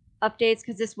updates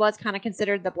because this was kind of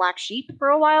considered the black sheep for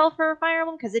a while for Fire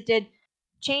Emblem because it did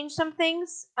change some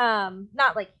things.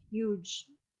 Not like huge,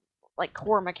 like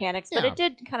core mechanics, but Yeah. it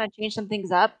did kind of change some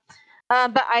things up.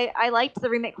 But I liked the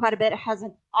remake quite a bit. It has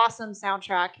an awesome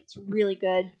soundtrack. It's really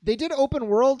good. They did open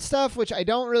world stuff, which I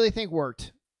don't really think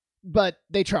worked, but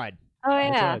they tried. Oh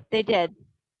yeah, tried. they did.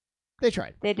 They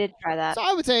tried. They did try that. So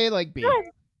I would say like B.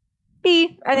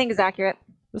 B, I think is accurate.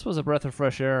 This was a breath of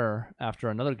fresh air after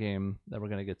another game that we're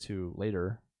going to get to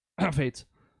later. Fates.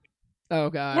 Oh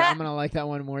god, I'm gonna like that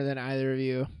one more than either of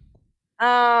you.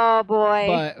 Oh boy.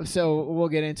 But so we'll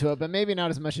get into it, but maybe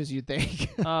not as much as you'd think.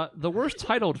 The worst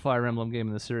titled Fire Emblem game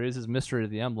in the series is Mystery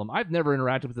of the Emblem. I've never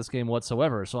interacted with this game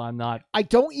whatsoever, so I'm not. I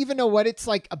don't even know what it's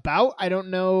like about. I don't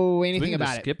know anything can just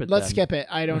about it. skip it Let's then. skip it.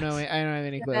 I don't know. I don't have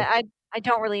any clue. I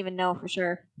don't really even know for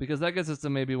sure. Because that gets us to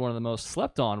maybe one of the most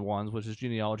slept on ones, which is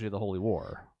Genealogy of the Holy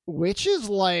War. Which is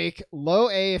like low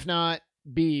A, if not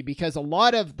B, because a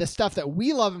lot of the stuff that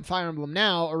we love in Fire Emblem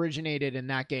now originated in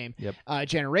that game. Yep.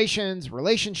 Generations,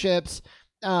 relationships,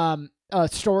 a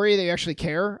story that you actually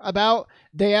care about.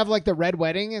 They have like the Red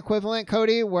Wedding equivalent,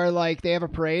 Cody, where like they have a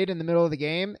parade in the middle of the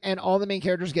game and all the main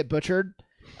characters get butchered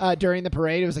during the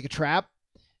parade. It was like a trap.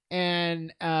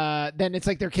 And then it's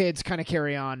like their kids kind of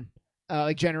carry on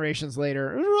like generations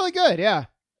later. It was really good. Yeah.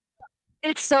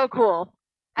 It's so cool.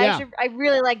 Yeah. I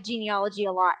really like Genealogy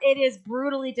a lot. It is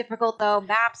brutally difficult though.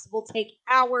 Maps will take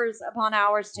hours upon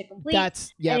hours to complete.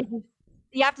 That's, yeah. And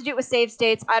you have to do it with save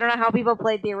states. I don't know how people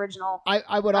played the original.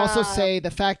 I would also say the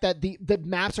fact that the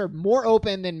maps are more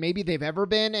open than maybe they've ever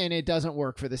been, and it doesn't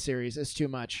work for the series. It's too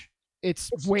much. It's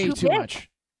way too too big. much.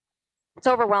 It's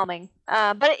overwhelming.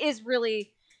 But it is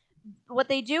really what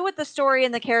they do with the story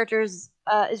and the characters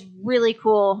is really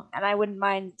cool, and I wouldn't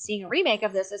mind seeing a remake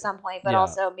of this at some point, but Yeah.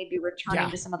 also maybe returning Yeah.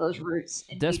 to some of those roots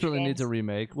in Desperately future needs a games.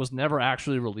 remake. Was never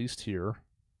actually released here.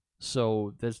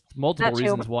 So there's multiple That too.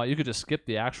 reasons why you could just skip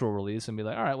the actual release and be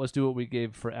like, all right, let's do what we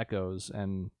gave for Echoes,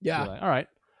 and Yeah. be like, all right.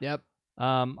 Yep.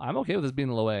 I'm okay with this being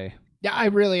low A. Yeah, I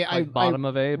really, Like bottom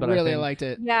of A, but really I think, liked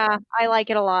it. Yeah, I like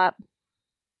it a lot.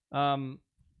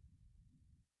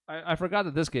 I forgot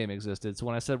that this game existed. So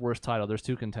when I said worst title, there's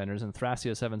 2 contenders, and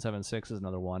Thracia 776 is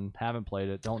another one. Haven't played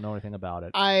it. Don't know anything about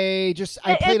it. I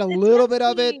played a It's little bit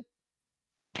of it. mostly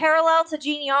parallel to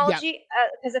Genealogy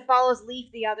because it follows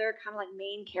Leaf, the other kind of like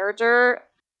main character.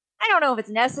 I don't know if it's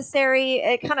necessary.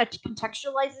 It kind of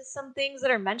contextualizes some things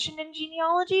that are mentioned in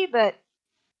Genealogy, but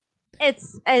I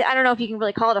don't know if you can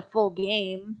really call it a full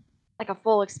game, like a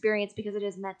full experience, because it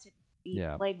is meant to be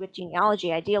played with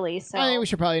Genealogy ideally. So I think we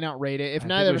should probably not rate it. If I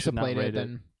neither think of we us have should not played it, rate it.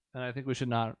 then And I think we should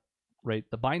not rate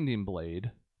the Binding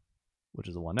Blade, which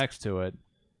is the one next to it.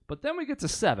 But then we get to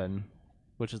 7,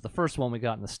 which is the first one we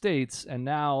got in the States, and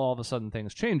now all of a sudden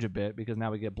things change a bit because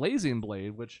now we get Blazing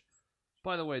Blade, which,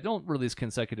 by the way, don't release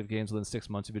consecutive games within 6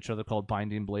 months of each other called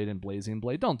Binding Blade and Blazing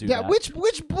Blade. Don't do that. which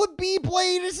B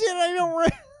blade is it? I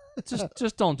don't.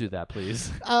 just don't do that,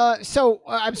 please. So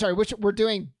I'm sorry. Which we're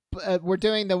doing? We're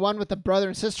doing the one with the brother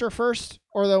and sister first,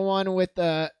 or the one with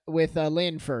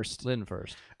Lynn first? Lynn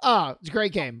first. Oh, it's a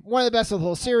great game. One of the best of the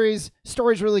whole series.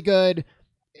 Story's really good.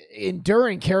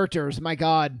 Enduring characters. My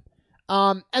God.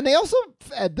 And they also,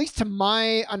 at least to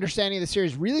my understanding of the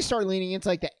series, really start leaning into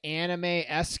like the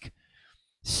anime-esque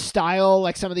style.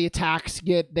 Like some of the attacks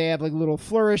they have like little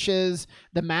flourishes.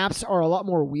 The maps are a lot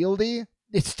more wieldy.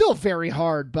 It's still very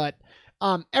hard, but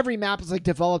every map is like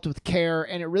developed with care,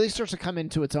 and it really starts to come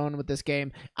into its own with this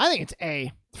game. I think it's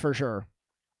A for sure.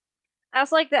 I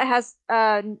also like that it has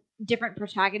different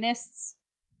protagonists.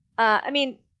 I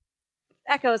mean,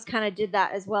 Echoes kind of did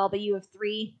that as well, but you have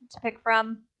 3 to pick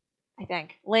from. I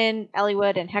think Lynn,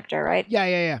 Elliewood, and Hector, right?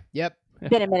 Yeah. Yep.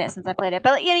 Been a minute since I played it,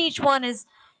 but each one is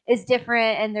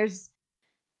different, and there's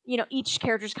each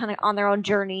character's kind of on their own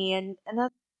journey, and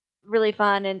that's really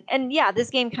fun. And yeah,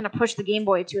 this game kind of pushed the Game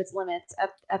Boy to its limits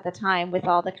at the time with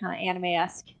all the kind of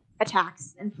anime-esque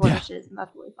attacks and flourishes, and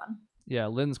that's really fun. Yeah,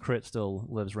 Lynn's crit still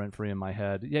lives rent free in my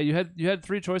head. Yeah, you had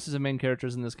 3 choices of main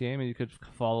characters in this game, and you could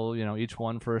follow each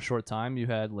one for a short time. You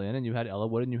had Lynn, and you had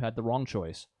Elliewood, and you had the wrong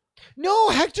choice. No,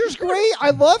 Hector's great.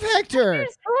 I love Hector.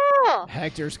 Hector's cool.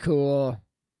 Hector's cool.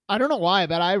 I don't know why,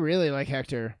 but I really like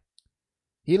Hector.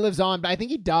 He lives on, but I think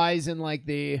he dies in like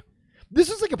This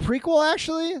is like a prequel,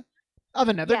 actually, of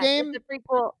another game. It's a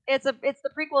prequel. It's the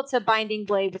prequel to Binding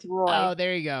Blade with Roy. Oh,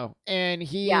 there you go. And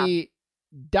he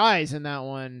dies in that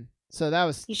one, so that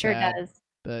was he sure sad. does.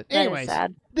 But That is anyways,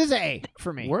 sad. this is A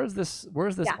for me. Where's this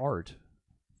art?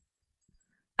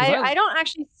 I don't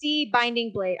actually see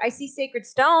Binding Blade. I see Sacred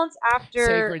Stones after.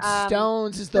 Sacred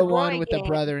Stones is the one Roy with game. the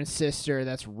brother and sister.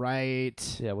 That's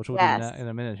right. Yeah, which we'll Yes. do in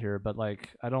a minute here. But like,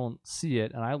 I don't see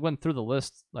it, and I went through the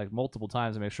list like multiple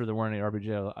times to make sure there weren't any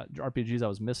RPGs I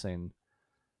was missing.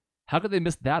 How could they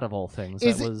miss that of all things?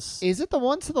 Is it the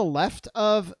one to the left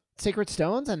of Sacred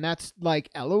Stones, and that's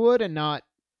like Elliewood and not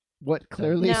what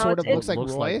clearly No, sort of it looks like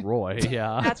Roy? Like Roy,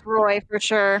 yeah. That's Roy for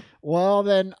sure. Well,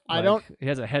 then I don't. He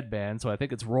has a headband, so I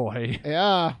think it's Roy.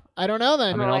 Yeah, I don't know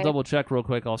then. I mean, Roy. I'll double check real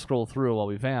quick. I'll scroll through while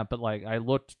we vamp, but like I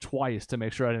looked twice to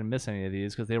make sure I didn't miss any of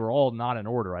these because they were all not in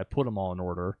order. I put them all in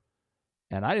order,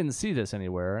 and I didn't see this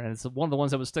anywhere. And it's one of the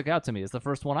ones that would stick out to me. It's the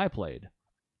first one I played.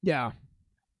 Yeah.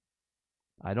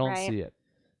 I don't Right. see it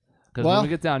because when we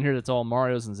get down here, it's all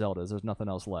Mario's and Zeldas. There's nothing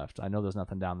else left. I know there's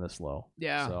nothing down this low.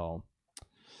 Yeah. So,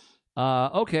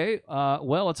 okay.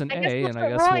 Well, it's an I guess A, we'll and put I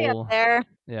guess Roy we'll. up there.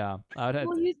 Yeah.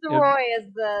 We'll use the Roy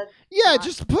as the. Yeah,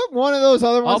 just put one of those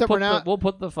other ones that we're not. We'll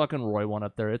put the fucking Roy one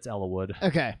up there. It's Elliewood.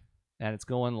 Okay. And it's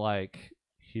going like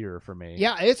here for me.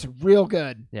 Yeah, it's real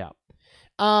good. Yeah.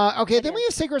 Okay, then we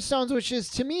have Sacred Stones, which is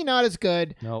to me not as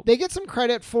good. Nope. They get some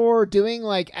credit for doing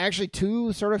like actually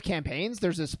 2 sort of campaigns.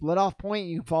 There's a split off point.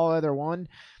 You can follow either one.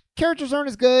 Characters aren't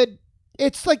as good.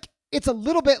 It's like it's a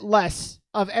little bit less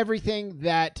of everything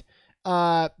that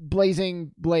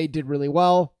Blazing Blade did really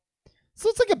well. So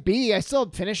it's like a B. I still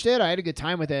finished it. I had a good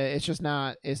time with it. It's just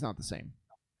not. It's not the same.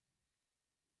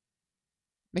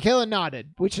 Michaela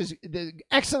nodded, which is the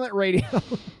excellent radio.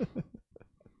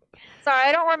 Sorry,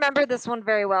 I don't remember this one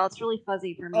very well. It's really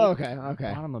fuzzy for me. Okay.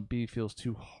 Bottom of B feels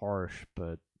too harsh,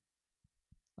 but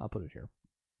I'll put it here.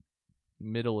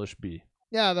 Middle-ish B.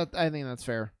 Yeah, I think that's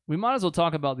fair. We might as well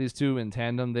talk about these two in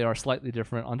tandem. They are slightly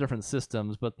different on different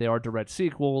systems, but they are direct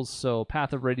sequels. So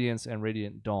Path of Radiance and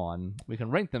Radiant Dawn. We can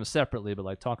rank them separately,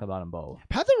 but talk about them both.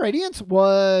 Path of Radiance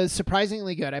was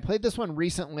surprisingly good. I played this one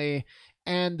recently,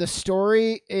 and the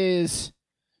story is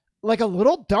a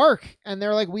little dark. And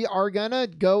they're like, we are gonna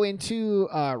go into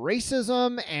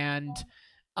racism and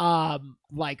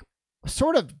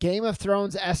sort of Game of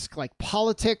Thrones-esque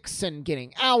politics and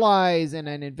getting allies and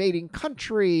an invading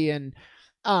country. And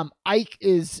Ike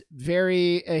is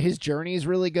his journey is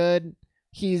really good.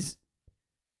 He's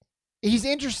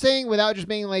interesting without just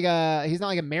being he's not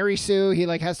like a Mary Sue. He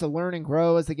has to learn and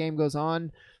grow as the game goes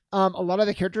on. A lot of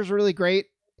the characters are really great.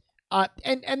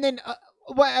 And then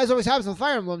as always happens with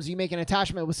Fire Emblems, you make an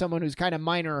attachment with someone who's kind of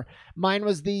minor. Mine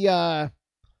was the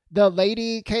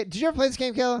lady. Did you ever play this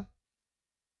game, Kayla?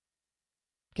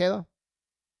 Kayla?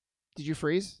 Did you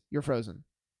freeze? You're frozen.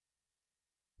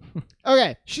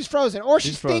 Okay, she's frozen. Or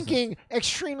she's thinking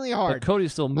extremely hard. But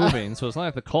Cody's still moving, so it's not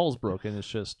like the call's broken. It's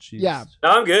just she's... Yeah. No,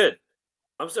 I'm good.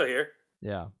 I'm still here.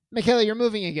 Yeah. Michaela, you're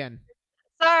moving again.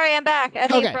 Sorry, I'm back. I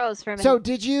think Okay. it froze for a minute. So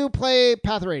did you play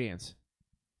Path of Radiance?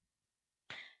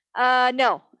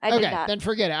 No, I did not. Okay, then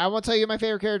forget it. I won't tell you who my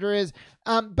favorite character is.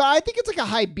 But I think it's a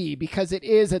high B because it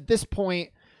is at this point.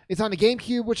 It's on the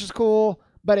GameCube, which is cool.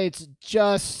 But it's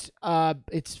just,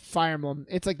 it's Fire Emblem.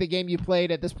 It's like the game you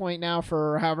played at this point now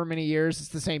for however many years. It's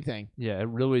the same thing. Yeah, it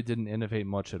really didn't innovate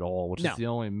much at all, which No. is the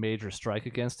only major strike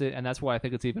against it. And that's why I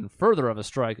think it's even further of a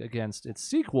strike against its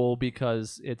sequel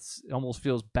because it almost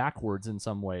feels backwards in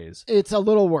some ways. It's a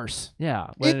little worse.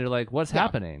 Yeah, when you're like, what's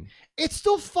happening? It's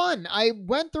still fun. I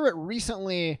went through it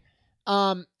recently.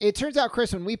 It turns out,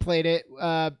 Chris, when we played it,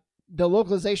 the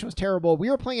localization was terrible. We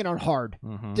were playing it on hard,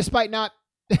 despite not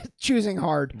choosing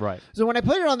hard. Right. So when I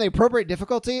played it on the appropriate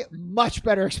difficulty, much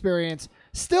better experience.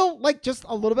 Still, just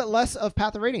a little bit less of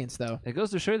Path of Radiance, though. It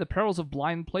goes to show you the perils of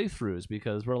blind playthroughs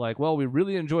because we're like, well, we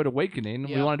really enjoyed Awakening.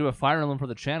 Yeah. We want to do a Fire Emblem for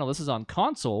the channel. This is on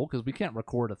console because we can't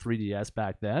record a 3DS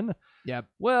back then. Yep.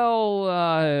 Well,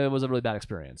 it was a really bad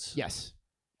experience. Yes.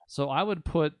 So I would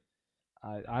put,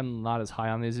 I'm not as high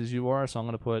on these as you are, so I'm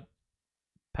going to put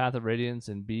Path of Radiance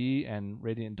in B and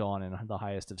Radiant Dawn in the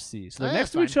highest of C. So they're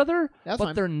next to each other, That's but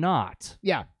fine. they're not.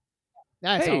 Yeah.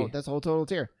 That's Hey. that's a whole total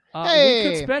tier. We Hey!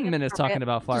 could spend minutes talking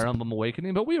about Fire Emblem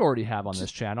Awakening, but we already have on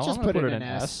this channel. Just I'm going to put put it it in in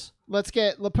S. S. Let's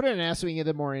put it in S so we can get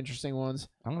the more interesting ones.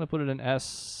 I'm going to put it in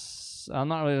S. I'm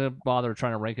not really going to bother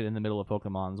trying to rank it in the middle of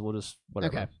Pokemon's. We'll just,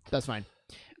 whatever. Okay, that's fine.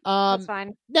 That's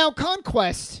fine. Now,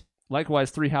 Conquest.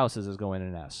 Likewise, Three Houses is going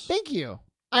in S. Thank you.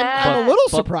 I'm But- a little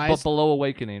But surprised. below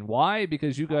Awakening. Why?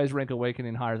 Because you guys rank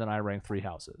Awakening higher than I rank Three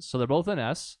Houses. So they're both in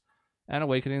S, and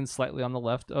Awakening slightly on the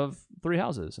left of Three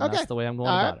Houses. And Okay. that's the way I'm going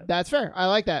All about right, it. that's fair. I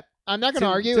like that. I'm not going to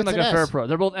argue. Seemed It's like an a fair S. pro.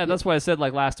 They're both. And that's why I said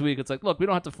last week. It's like, look, we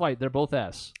don't have to fight. They're both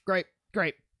S. Great.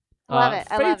 Love it.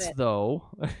 I love Fates, it. though.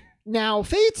 Now,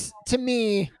 Fates to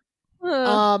me,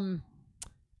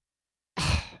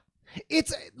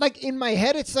 it's in my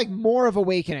head, it's more of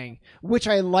Awakening, which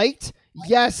I liked.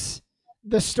 Yes,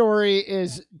 the story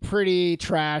is pretty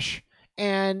trash.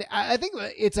 And I think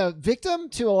it's a victim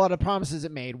to a lot of promises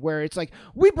it made, where it's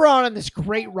we brought on this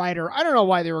great writer. I don't know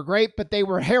why they were great, but they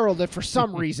were heralded for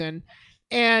some reason.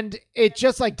 And it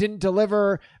just didn't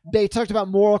deliver. They talked about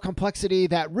moral complexity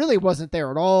that really wasn't there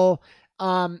at all.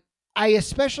 I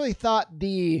especially thought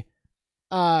the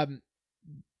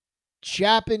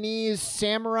Japanese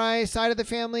samurai side of the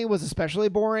family was especially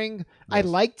boring. Yes. I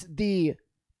liked the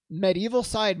medieval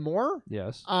side more.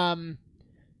 Yes. And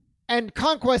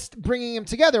Conquest bringing them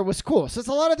together was cool. So it's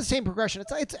a lot of the same progression.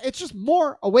 It's just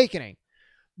more Awakening,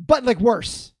 but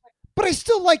worse. But I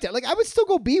still liked it. I would still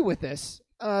go B with this.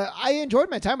 I enjoyed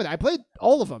my time with it. I played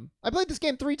all of them. I played this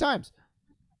game 3 times.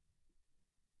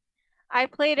 I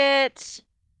played it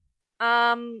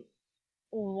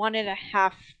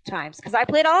 1.5 times because I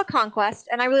played all of Conquest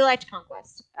and I really liked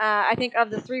Conquest. I think of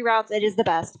the 3 routes, it is the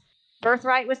best.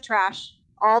 Birthright was trash.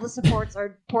 All the supports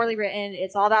are poorly written.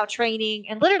 It's all about training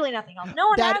and literally nothing else. No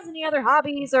one has any other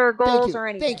hobbies or goals or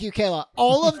anything. Thank you, Kayla.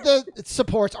 All of the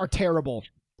supports are terrible.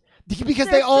 Because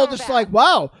They're they all so just bad.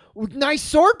 wow, nice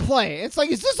sword play. It's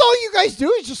is this all you guys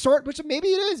do? Is just sword, which maybe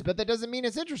it is, but that doesn't mean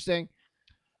it's interesting.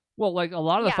 Well, a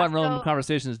lot of the Yeah, Fire Emblem so-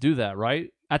 conversations do that,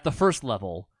 right? At the first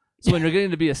level. So when you're getting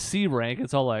to be a C rank,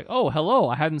 it's all oh, hello,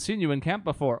 I hadn't seen you in camp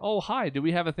before. Oh, hi, do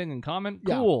we have a thing in common?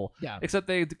 Yeah, Cool. yeah. Except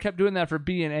they kept doing that for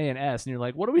B and A and S, and you're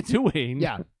like, what are we doing?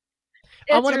 Yeah. It's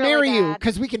I want to really marry you bad.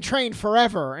 because we can train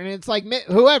forever. And it's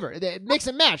whoever. Mix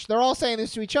and match. They're all saying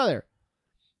this to each other.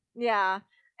 Yeah.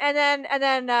 And then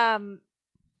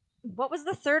what was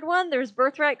the third one? There was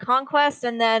Birthright, Conquest,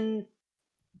 and then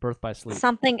Birth by Sleep.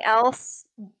 Something else.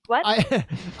 What?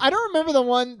 I don't remember the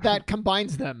one that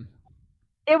combines them.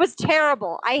 It was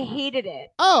terrible. I hated it.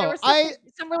 Oh, there was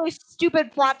some really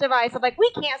stupid plot device of like, we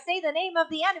can't say the name of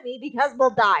the enemy because we'll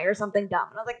die or something dumb.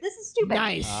 And I was like, this is stupid.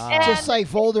 Nice. Ah. Just like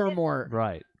Voldemort.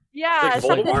 Right. Yeah, Like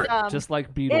something Voldemort? dumb. Just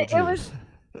like Beetlejuice. It was.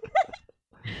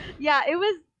 Yeah, it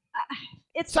was.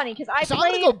 It's funny because I So I'm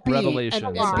played. gonna go B. Revelation.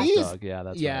 And says B is, Doug. Yeah,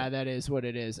 that's yeah, right. that is what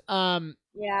it is. Yeah.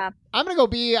 I'm gonna go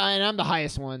B, and I'm the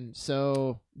highest one.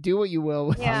 So do what you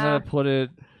will. Yeah. I'm gonna put it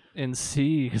in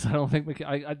C because I don't think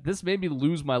this made me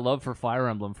lose my love for Fire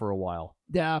Emblem for a while.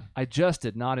 Yeah. I just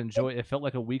did not enjoy it. It felt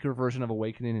like a weaker version of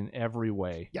Awakening in every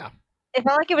way. Yeah. It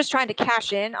felt like it was trying to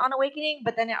cash in on Awakening,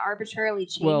 but then it arbitrarily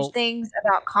changed Well- things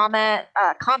about combat,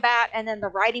 and then the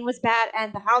writing was bad,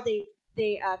 and how they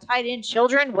tied in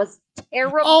children was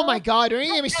terrible. Oh my God! Don't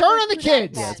even get me started on the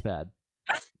kids. Yeah, it's bad.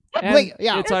 And Wait,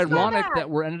 yeah. it's It's so ironic bad. that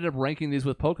we're ended up ranking these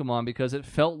with Pokemon because it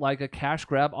felt like a cash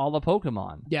grab a la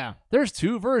Pokemon. Yeah. There's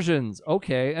 2 versions,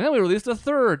 okay, and then we released a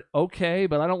third, okay,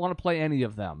 but I don't want to play any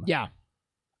of them. Yeah.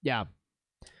 Yeah.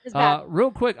 It's bad.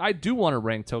 Real quick, I do want to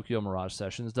rank Tokyo Mirage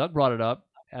Sessions. Doug brought it up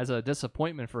as a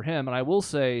disappointment for him, and I will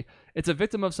say it's a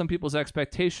victim of some people's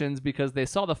expectations because they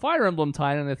saw the Fire Emblem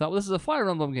tie-in and they thought, well, this is a Fire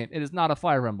Emblem game. It is not a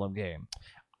Fire Emblem game.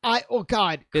 Oh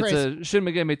God, Chris. It's a Shin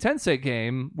Megami Tensei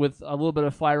game with a little bit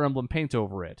of Fire Emblem paint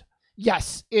over it.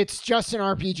 Yes, it's just an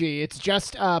RPG. It's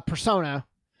just Persona.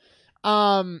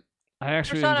 I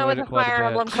actually Persona enjoyed with it a quite Fire a bit.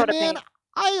 Emblem coat of Man, paint.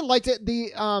 I liked it.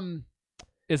 The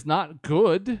It's not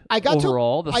good I got to-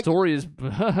 overall. The I- story is...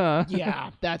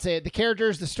 yeah, that's it. The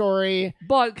characters, the story.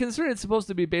 But considering it's supposed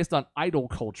to be based on idol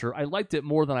culture, I liked it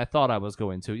more than I thought I was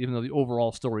going to, even though the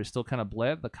overall story is still kind of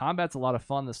bland. The combat's a lot of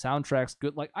fun. The soundtrack's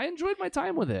good. Like, I enjoyed my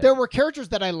time with it. There were characters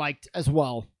that I liked as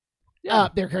well. Yeah.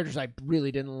 There are characters I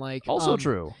really didn't like. Also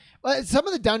true. But some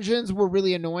of the dungeons were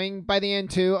really annoying by the end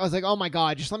too. I was like, oh my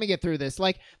God, just let me get through this.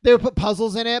 Like they would put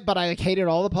puzzles in it, but I like hated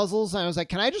all the puzzles. And I was like,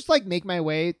 can I just like make my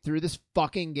way through this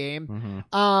fucking game?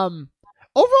 Mhm.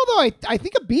 Overall though, I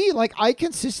think a B. Like I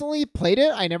consistently played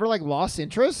it. I never like lost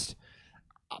interest.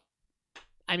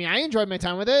 I mean, I enjoyed my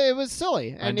time with it. It was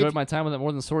silly. I enjoyed my time with it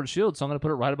more than Sword Shield, so I'm going to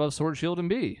put it right above Sword Shield and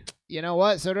B. You know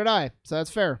what? So did I. So that's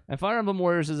fair. And Fire Emblem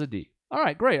Warriors is a D. All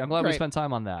right, great. I'm glad we Great. spent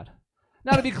time on that.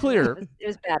 Now, to be clear, It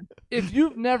was bad. if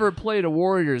you've never played a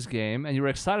Warriors game and you're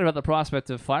excited about the prospect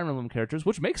of Fire Emblem characters,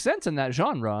 which makes sense in that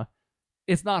genre,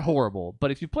 it's not horrible.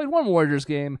 But if you've played one Warriors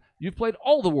game, you've played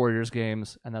all the Warriors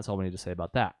games, and that's all we need to say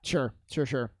about that. Sure.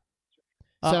 So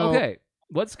Okay,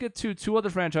 let's get to 2 other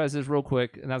franchises real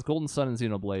quick, and that's Golden Sun and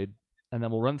Xenoblade. And then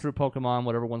we'll run through Pokemon,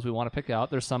 whatever ones we want to pick out.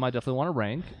 There's some I definitely want to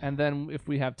rank. And then if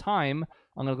we have time,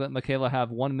 I'm going to let Michaela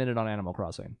have 1 minute on Animal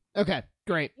Crossing. Okay,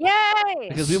 great. Yay!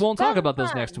 Because we won't talk That about was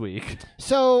those fun. next week.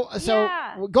 So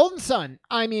Yeah. Golden Sun,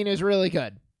 I mean, is really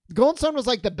good. Golden Sun was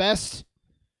like the best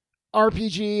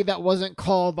RPG that wasn't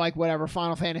called like whatever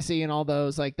Final Fantasy and all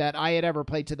those like that I had ever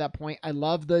played to that point. I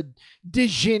love the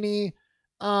Digini.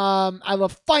 I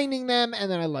love finding them, and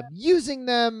then I love using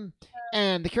them,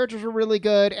 and the characters were really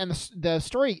good, and the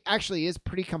story actually is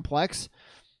pretty complex.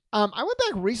 I went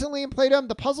back recently and played them.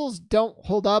 The puzzles don't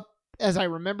hold up as I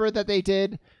remember that they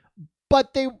did,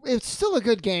 but it's still a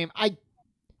good game.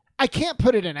 I can't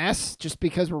put it an S just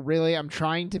because I'm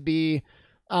trying to be,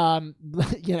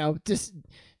 just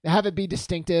have it be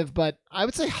distinctive, but I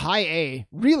would say high A,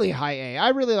 really high A. I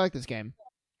really like this game.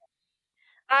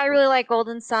 I really like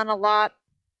Golden Sun a lot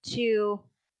too.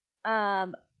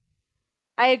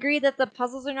 I agree that the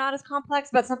puzzles are not as complex,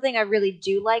 but something I really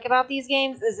do like about these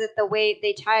games is that the way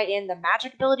they tie in the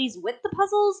magic abilities with the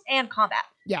puzzles and combat.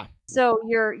 Yeah. So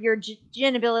your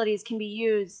Jin abilities can be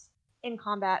used in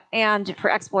combat and for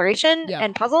exploration Yeah.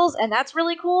 and puzzles, and that's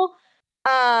really cool.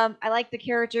 I like the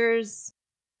characters.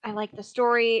 I like the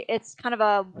story. It's kind of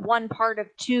a one part of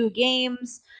 2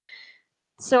 games.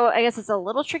 So I guess it's a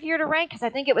little trickier to rank because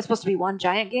I think it was supposed to be one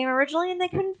giant game originally, and they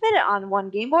couldn't fit it on one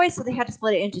Game Boy, so they had to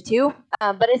split it into 2.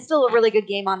 But it's still a really good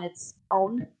game on its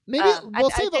own. Maybe I'd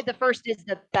say the first is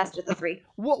the best of the 3.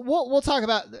 We'll talk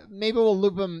about, maybe we'll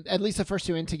loop them, at least the first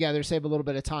 2 in together, save a little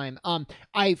bit of time.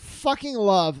 I fucking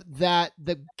love that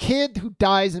the kid who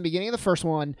dies in the beginning of the first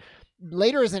one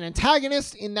later is an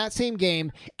antagonist in that same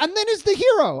game and then is the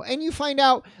hero, and you find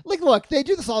out, like, look, they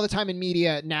do this all the time in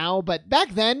media now, but back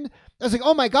then I was like,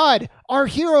 oh my God, our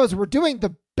heroes were doing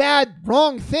the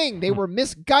wrong thing. They were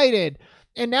misguided.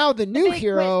 And now the new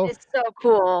hero is so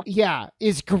cool. yeah,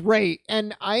 is great.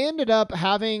 And I ended up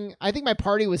having, I think my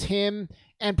party was him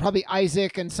and probably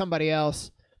Isaac and somebody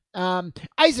else.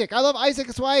 Isaac, I love Isaac.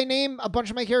 That's why I name a bunch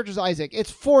of my characters Isaac.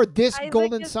 It's for this Isaac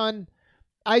Golden is- Sun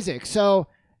Isaac. So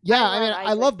Yeah, I I mean, love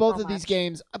I love Isaac both so of these much.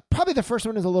 games. Probably the first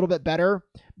one is a little bit better,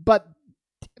 but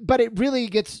it really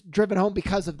gets driven home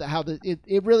because of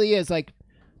it really is like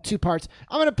 2 parts.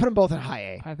 I'm gonna put them both in high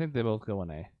A. I think they both go in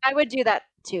A. I would do that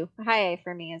too. High A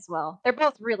for me as well. They're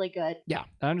both really good.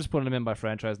 I'm just putting them in by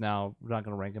franchise now. We're not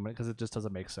going to rank them because it just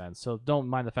doesn't make sense. So don't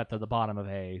mind the fact they're the bottom of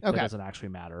A. That Okay. doesn't actually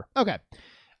matter. Okay,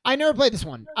 I never played this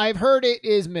one. I've heard it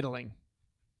is middling.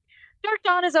 Dark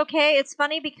Dawn is okay. It's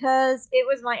funny because it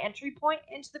was my entry point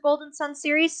into the Golden Sun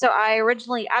series, so I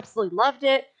originally absolutely loved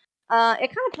it. It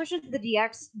kind of pushes the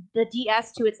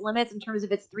DS to its limits in terms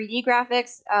of its 3D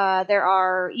graphics. There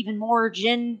are even more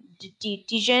Djinn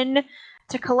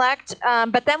to collect.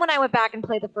 But then when I went back and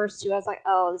played the first two, I was like,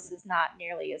 oh, this is not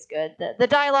nearly as good. The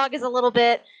dialogue is a little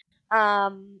bit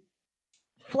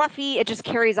fluffy. It just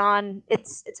carries on.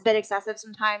 It's a bit excessive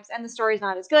sometimes, and the story's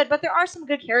not as good. But there are some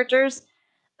good characters.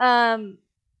 And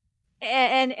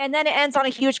then it ends on a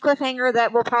huge cliffhanger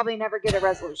that we'll probably never get a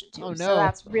resolution to. Oh, no. So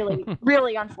that's really,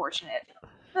 really unfortunate.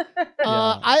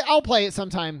 I'll play it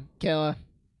sometime, Kayla.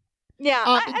 Yeah,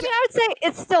 I mean, I would say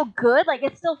it's still good. Like,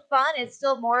 it's still fun. It's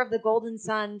still more of the Golden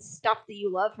Sun stuff that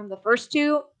you love from the first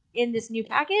two in this new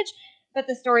package, but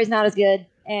the story's not as good.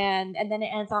 And then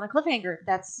it ends on a cliffhanger.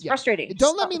 That's frustrating.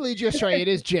 Don't let me lead you astray. It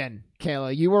is Jin,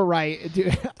 Kayla. You were right.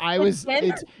 Dude,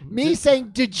 it's me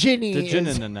saying Djinn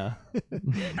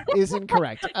is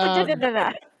incorrect.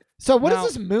 So what is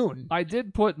this moon? I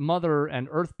did put Mother and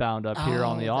Earthbound up here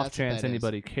on the off that's what chance that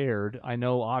anybody cared. I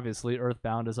know, obviously,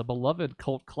 Earthbound is a beloved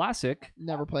cult classic.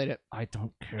 Never played it. I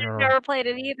don't care. Never played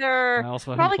it either. I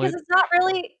also Probably because it's not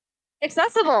really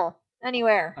accessible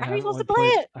anywhere. How are you supposed to play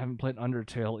it? I haven't played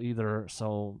Undertale either,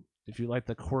 so if you like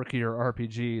the quirkier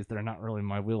RPGs, they're not really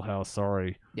my wheelhouse.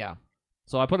 Sorry. Yeah.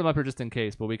 So I put them up here just in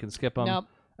case, but we can skip them. Nope.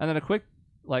 And then a quick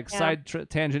side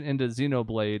tangent into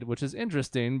Xenoblade, which is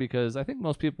interesting because I think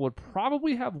most people would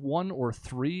probably have 1 or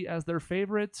 3 as their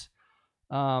favorite,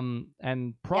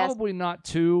 and probably not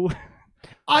 2.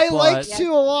 I like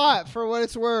 2 a lot for what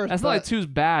it's worth. It's not like 2's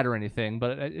bad or anything,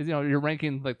 but you're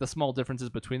ranking like the small differences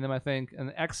between them. I think,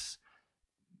 and X,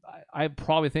 I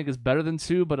probably think is better than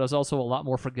 2, but is also a lot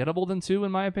more forgettable than 2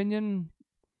 in my opinion.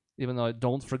 Even though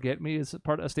Don't Forget Me is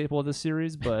a staple of this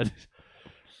series, but.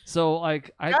 So,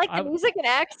 like, I like the music in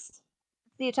X. It's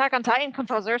the Attack on Titan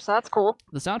composer, so that's cool.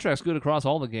 The soundtrack's good across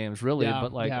all the games, really. Yeah,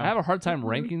 but, like, I have a hard time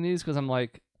ranking these because I'm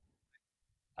like,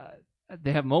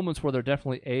 they have moments where they're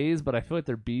definitely A's, but I feel like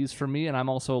they're B's for me, and I'm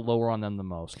also lower on them the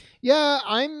most. Yeah,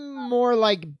 I'm more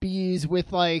like B's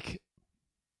with, like,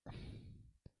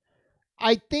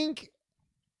 I think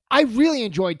I really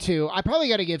enjoyed 2. I probably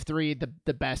got to give 3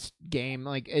 the best game.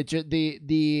 Like, it just,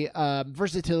 the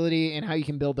versatility and how you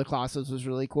can build the classes was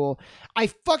really cool. I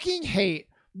fucking hate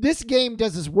this game.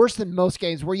 Does this worse than most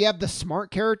games where you have the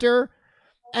smart character,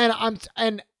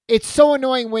 and it's so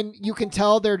annoying when you can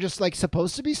tell they're just like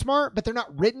supposed to be smart, but they're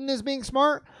not written as being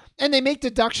smart, and they make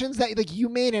deductions that like you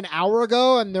made an hour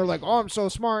ago, and they're like, "Oh, I'm so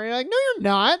smart." And you're like, "No, you're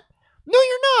not. No,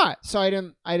 you're not." So I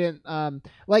didn't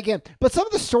like it. But some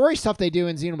of the story stuff they do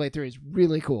in Xenoblade 3 is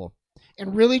really cool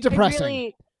and really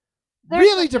depressing.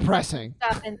 Really depressing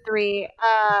stuff in 3.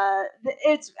 I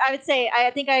would say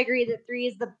I think I agree that 3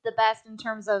 is the best in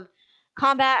terms of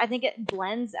combat. I think it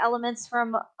blends elements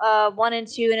from 1 and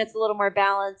 2, and it's a little more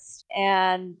balanced.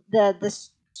 And the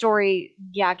story,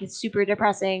 gets super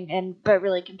depressing but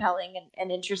really compelling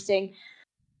and interesting.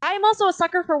 I'm also a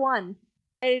sucker for 1.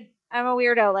 I'm a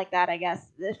weirdo like that, I guess.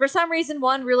 For some reason,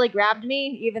 1 really grabbed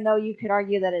me, even though you could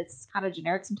argue that it's kind of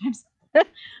generic sometimes. So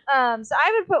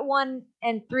I would put 1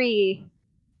 and 3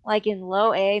 like in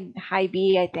low A, high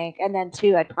B, I think, and then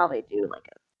 2 I'd probably do like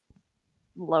a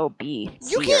low B.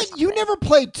 You never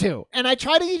played 2, and I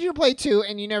tried to get you to play 2,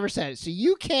 and you never said it. So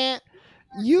you can't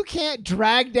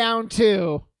drag down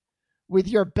 2 with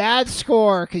your bad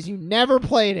score because you never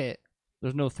played it.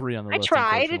 There's no 3 on the list. I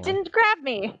tried. It didn't grab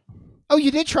me. Oh, you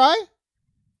did try?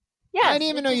 Yeah. I didn't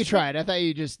even know you tried. I thought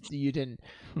you didn't.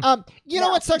 You know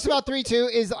what sucks about 3 too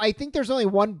is I think there's only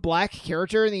 1 black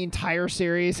character in the entire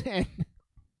series, and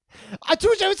I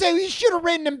would say you should have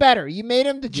written him better. You made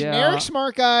him the generic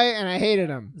smart guy, and I hated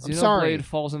him. I'm sorry. Xenoblade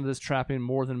falls into this trapping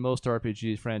more than most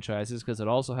RPG franchises because it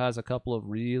also has a couple of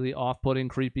really off-putting,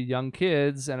 creepy young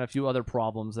kids and a few other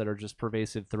problems that are just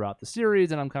pervasive throughout the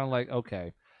series, and I'm kind of like,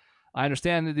 okay. I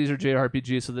understand that these are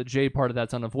JRPGs, so the J part of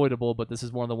that's unavoidable, but this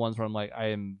is one of the ones where I'm like, I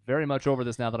am very much over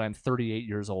this now that I'm 38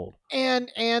 years old. And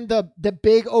the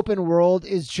big open world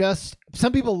is just,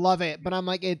 some people love it, but I'm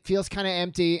like, it feels kind of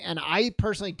empty, and I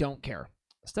personally don't care.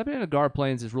 Stepping into Gar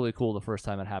Plains is really cool the first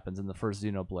time it happens in the first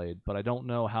Xenoblade, but I don't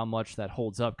know how much that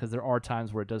holds up because there are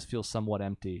times where it does feel somewhat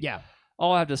empty. Yeah.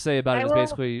 All I have to say about it I is will-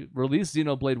 basically release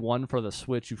Xenoblade 1 for the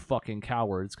Switch, you fucking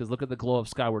cowards, because look at the glow of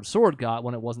Skyward Sword got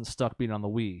when it wasn't stuck being on the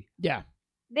Wii. Yeah.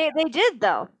 They did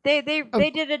though. They Oh.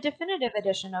 did a definitive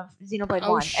edition of Xenoblade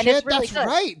Oh 1, shit, and it's really that's good.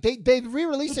 right. They've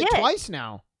re-released They it did. twice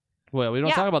now. Well, we don't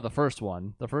Yeah. talk about the first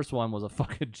one. The first one was a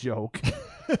fucking joke.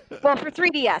 Well, for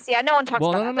 3DS, yeah, no one talks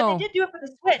Well, about no, that. no. But they did do it for the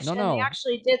Switch, No, and no. they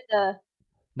actually did the.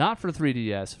 Not for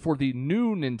 3DS, for the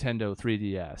new Nintendo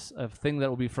 3DS, a thing that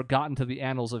will be forgotten to the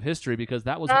annals of history because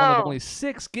that was one of Oh. only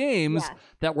 6 games Yeah.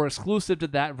 that were exclusive to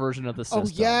that version of the system. Oh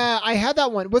yeah, I had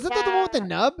that one. Wasn't that the one with the Yeah.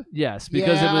 nub? Yes,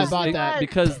 because Yeah, it I was bought that.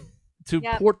 because to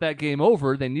Yep. port that game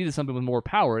over, they needed something with more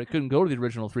power. It couldn't go to the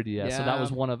original 3DS, so that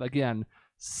was Yeah. one of again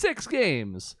 6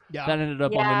 games Yeah. that ended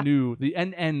up on Yeah. the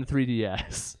NN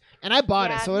 3DS. And I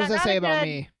bought it. Yeah, So what does not- that say not a about good-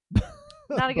 me?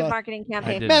 Not a good But- marketing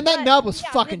campaign. didn't. Man, that But, nub was yeah,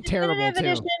 fucking the terrible definitive too.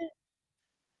 edition-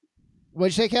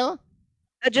 What'd you say, Kayla?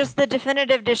 Just the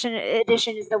definitive edition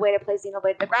is the way to play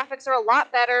Xenoblade. The graphics are a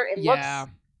lot better. It Yeah.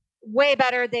 looks way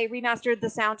better. They remastered the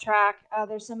soundtrack.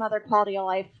 There's some other quality of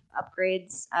life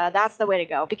upgrades. That's the way to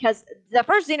go because the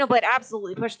first Xenoblade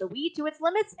absolutely pushed the Wii to its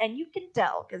limits, and you can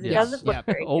tell because it Yes. doesn't look Yep.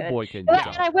 very Oh good. boy, can you But,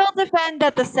 tell. and I will defend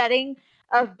that the setting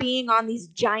of being on these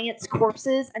giants'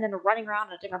 corpses and then running around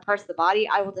in different parts of the body,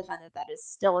 I will defend that is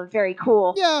still a very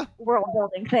cool Yeah. world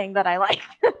building thing that I like.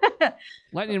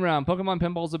 Lightning round, Pokemon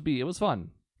Pinball's a B. It was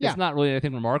fun. Yeah. It's not really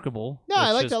anything remarkable. No, It's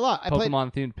I liked it just a lot. I played.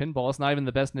 Pokemon themed pinball. It's not even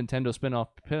the best Nintendo spin-off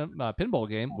pinball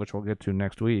game, which we'll get to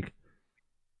next week.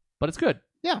 But it's good.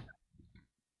 Yeah.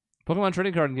 Pokemon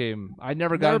trading card game. I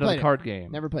never got Never into played the it. card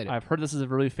game. Never played it. I've heard this is a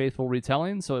really faithful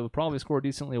retelling, so it would probably score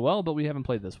decently well, but we haven't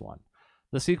played this one.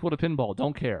 The sequel to Pinball,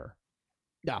 don't care.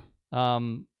 Yeah.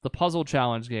 The puzzle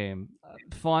challenge game,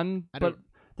 fun, I but don't-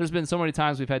 there's been so many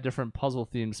times we've had different puzzle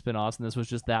themed spin-offs, and this was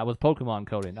just that with Pokemon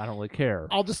coding. I don't really care.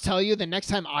 I'll just tell you, the next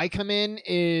time I come in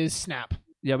is Snap.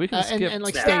 Yeah, we can And, skip and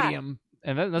like Snap. Stadium.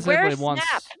 And that's Where's everybody wants.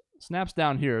 Snap? Snap's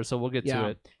down here, so we'll get Yeah. to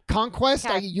it. Conquest,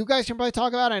 Okay. you guys can probably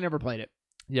talk about it. I never played it.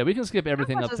 Yeah, we can skip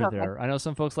everything up Conquest through is okay. there. I know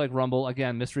some folks like Rumble.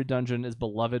 Again, Mystery Dungeon is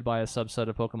beloved by a subset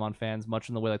of Pokemon fans, much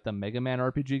in the way like the Mega Man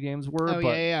RPG games were. Oh, but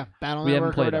yeah, yeah, yeah. Battle we haven't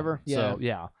Network or played whatever. them. Yeah. So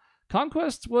yeah,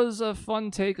 Conquest was a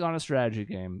fun take on a strategy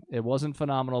game. It wasn't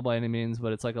phenomenal by any means,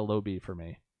 but it's like a low B for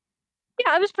me.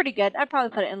 Yeah, it was pretty good. I'd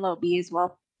probably put it in low B as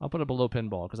well. I'll put it below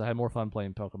Pinball because I had more fun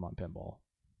playing Pokemon Pinball.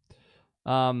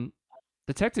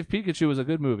 Detective Pikachu was a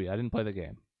good movie. I didn't play the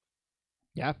game.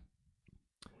 Yeah.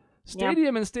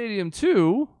 Stadium and Stadium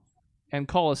 2 and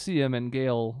Coliseum and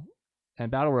Gale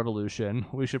and Battle Revolution,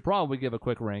 we should probably give a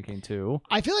quick ranking to.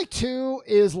 I feel like 2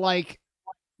 is like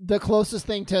the closest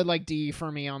thing to like D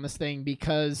for me on this thing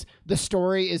because the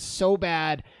story is so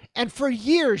bad. And for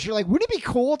years, you're like, wouldn't it be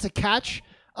cool to catch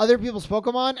other people's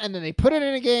Pokemon? And then they put it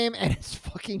in a game and it's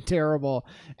fucking terrible.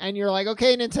 And you're like,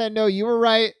 okay, Nintendo, you were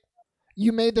right.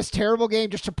 You made this terrible game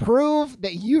just to prove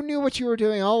that you knew what you were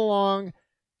doing all along.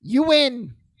 You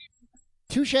win.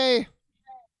 Touche.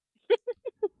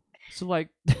 So, like,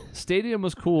 Stadium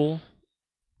was cool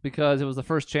because it was the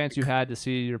first chance you had to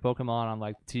see your Pokemon on,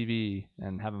 like, TV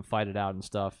and have them fight it out and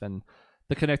stuff. And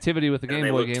the connectivity with the And Game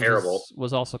they Boy look games terrible.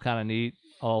 was also kind of neat,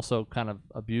 also kind of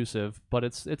abusive, but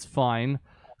it's fine.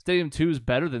 Stadium 2 is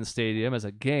better than Stadium as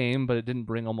a game, but it didn't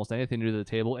bring almost anything new to the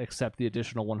table except the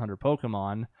additional 100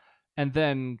 Pokemon. And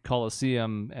then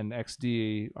Coliseum and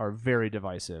XD are very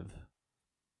divisive.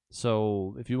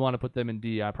 So if you want to put them in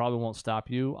D, I probably won't stop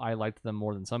you. I liked them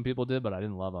more than some people did, but I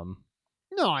didn't love them.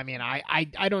 No, I mean,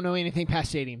 I don't know anything past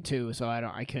Stadium 2, so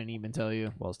I couldn't even tell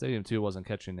you. Well, Stadium 2 wasn't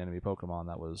catching enemy Pokemon.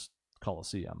 That was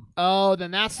Coliseum. Oh,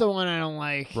 then that's the one I don't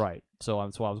like. Right. So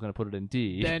that's why I was going to put it in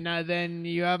D. Then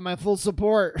you have my full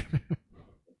support.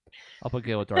 I'll put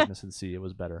Gale of Darkness in C. It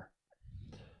was better.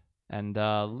 And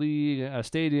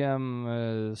Stadium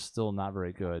is still not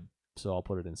very good, so I'll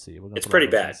put it in C. We're gonna It's put pretty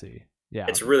all those in bad. C. Yeah.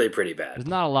 It's really pretty There's bad.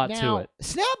 not a lot Now, to it.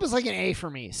 Snap is like an A for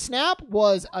me. Snap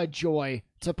was a joy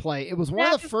to play. It was one of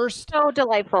Snap the is first So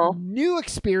delightful. new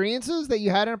experiences that you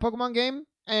had in a Pokemon game,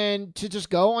 and to just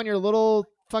go on your little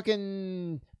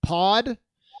fucking pod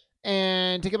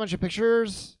and take a bunch of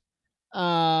pictures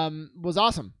was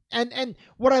awesome. And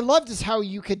what I loved is how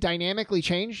you could dynamically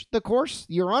change the course.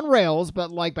 You're on rails,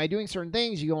 but like by doing certain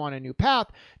things, you go on a new path,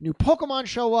 new Pokemon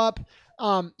show up.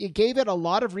 It gave it a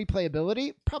lot of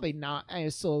replayability. Probably not. I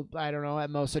don't know, at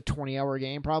most a 20-hour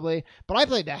game probably. But I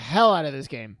played the hell out of this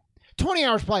game. 20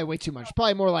 hours probably way too much.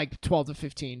 Probably more like 12 to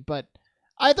 15. But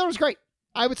I thought it was great.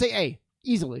 I would say A,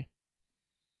 easily.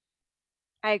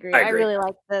 I agree. I I agree. really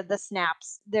like the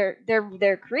snaps. They're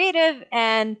creative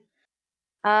and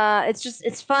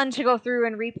It's fun to go through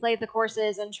and replay the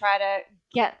courses and try to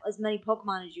get as many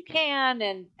Pokemon as you can,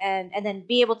 and then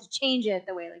be able to change it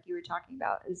the way like you were talking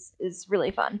about is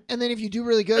really fun. And then if you do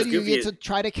really good, As you goofy get as- to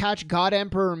try to catch God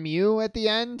Emperor Mew at the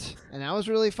end, and that was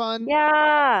really fun.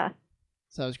 Yeah.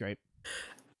 So that was great.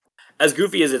 As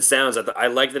goofy as it sounds, I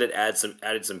like that it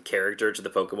added some character to the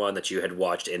Pokemon that you had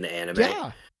watched in the anime.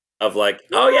 Yeah. Of like,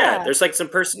 oh yeah, Yeah. there's like some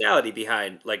personality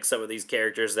behind like some of these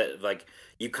characters that like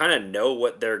you kind of know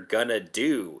what they're gonna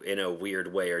do in a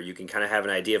weird way, or you can kind of have an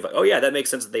idea of like, oh yeah, that makes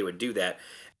sense that they would do that.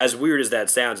 As weird as that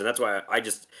sounds, and that's why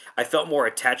I felt more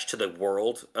attached to the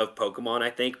world of Pokemon,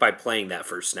 I think, by playing that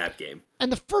first Snap game.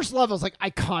 And the first level is like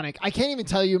iconic. I can't even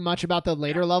tell you much about the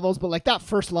later levels, but like that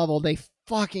first level, they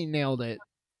fucking nailed it.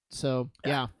 So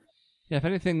yeah. Yeah, if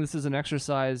anything, this is an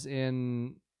exercise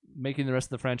in making the rest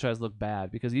of the franchise look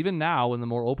bad, because even now in the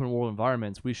more open world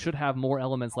environments, we should have more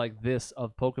elements like this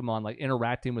of Pokemon like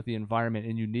interacting with the environment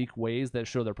in unique ways that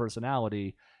show their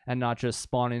personality, and not just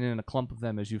spawning in a clump of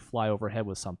them as you fly overhead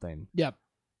with something. Yep.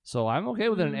 So I'm okay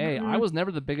with an A. I Mhm. was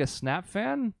never the biggest Snap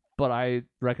fan, but I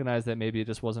recognize that maybe it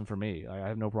just wasn't for me. I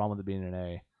have no problem with it being an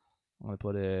A. I'm going to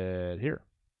put it here.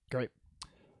 Great.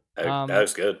 That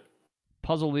was good.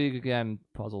 Puzzle League, again,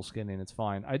 puzzle skinning, it's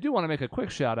fine. I do want to make a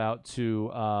quick shout out to,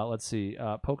 let's see,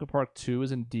 Poke Park 2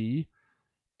 is in D,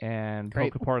 and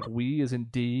Great. Poke Park Wii is in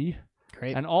D,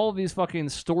 Great. and all of these fucking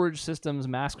storage systems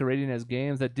masquerading as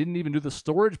games that didn't even do the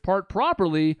storage part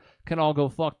properly can all go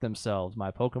fuck themselves.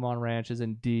 My Pokemon Ranch is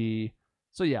in D.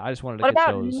 So yeah, I just wanted to What get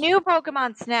about those. new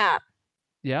Pokemon Snap?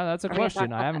 Yeah, that's a Are we gonna talk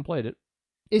question. about I haven't played it.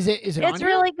 Is it on It's here?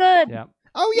 really good. Yeah.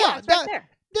 Oh yeah, it's right there.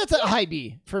 that's a high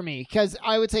B for me, because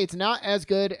I would say it's not as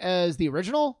good as the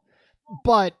original,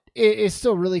 but it is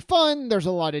still really fun. There's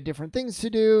a lot of different things to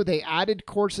do. They added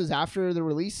courses after the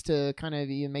release to kind of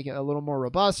even make it a little more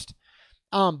robust.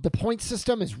 The point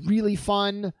system is really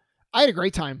fun. I had a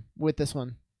great time with this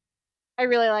one. I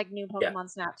really like new Pokemon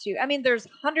Snap too. I mean, there's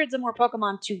hundreds of more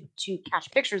Pokemon to catch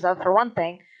pictures of for one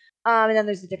thing, and then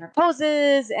there's the different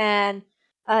poses and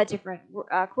different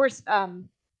course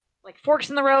like forks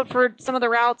in the road for some of the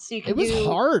routes. So you can It was do,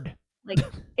 hard. Like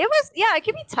it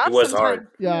could be tough. It was sometimes, hard.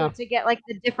 too, Yeah. to get like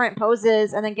the different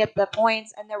poses and then get the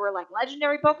points. And there were like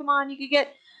legendary Pokemon you could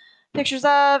get pictures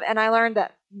of, and I learned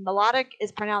that melodic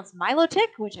is pronounced Milotic,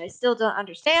 which I still don't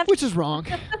understand. Which is wrong,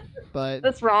 but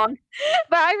That's wrong.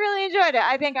 But I really enjoyed it.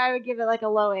 I think I would give it like a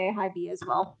low A, high B as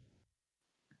well.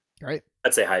 great.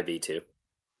 I'd say high B too.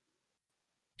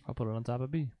 I'll put it on top of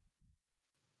B.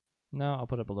 No, I'll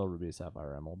put it below Ruby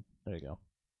Sapphire Emerald. There you go.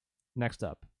 Next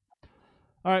up.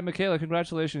 All right, Michaela,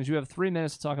 congratulations. You have 3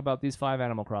 minutes to talk about these 5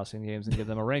 Animal Crossing games and give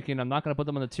them a ranking. I'm not going to put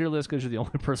them on the tier list because you're the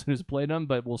only person who's played them,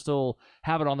 but we'll still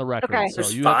have it on the record. Okay. So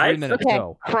There's you have 3 5? minutes. Okay,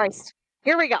 Go. Christ.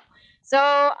 Here we go. So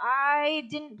I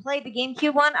didn't play the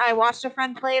GameCube one. I watched a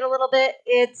friend play it a little bit.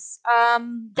 It's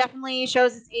definitely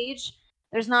shows its age.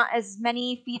 There's not as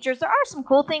many features. There are some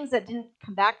cool things that didn't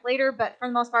come back later, but for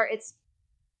the most part, it's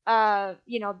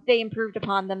they improved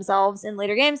upon themselves in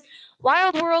later games.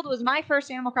 Wild World was my first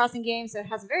Animal Crossing game, so it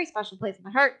has a very special place in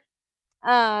my heart.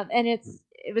 And it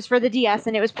was for the DS,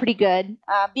 and it was pretty good.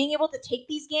 Being able to take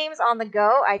these games on the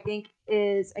go, I think,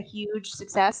 is a huge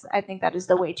success. I think that is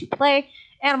the way to play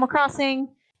Animal Crossing.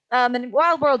 And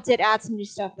Wild World did add some new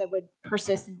stuff that would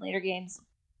persist in later games.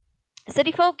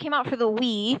 City Folk came out for the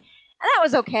Wii, and that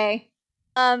was okay.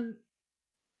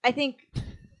 I think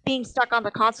being stuck on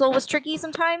the console was tricky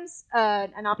sometimes,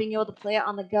 and not being able to play it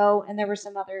on the go. And there were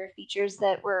some other features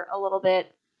that were a little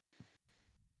bit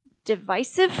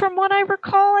divisive from what I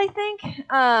recall, I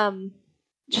think.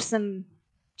 Just some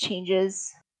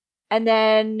changes. And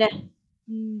then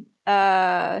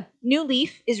New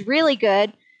Leaf is really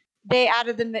good. They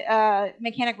added the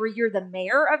mechanic where you're the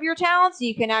mayor of your town, so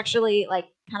you can actually like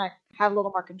kind of have a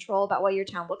little more control about what your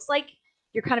town looks like.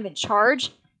 You're kind of in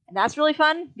charge, and that's really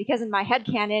fun because in my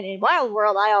headcanon in Wild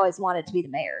World, I always wanted to be the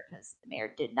mayor because the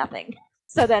mayor did nothing.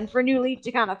 So then for New Leaf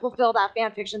to kind of fulfill that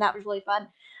fan fiction, that was really fun.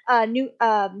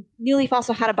 New Leaf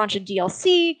also had a bunch of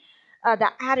DLC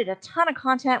that added a ton of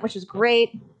content, which was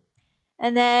great.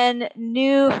 And then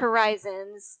New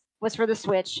Horizons was for the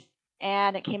Switch,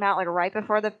 and it came out like right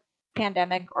before the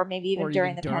pandemic, or maybe even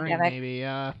during the pandemic. Maybe,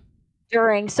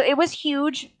 During, so it was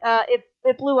huge.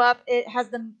 It blew up. It has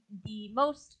the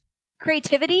most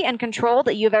creativity and control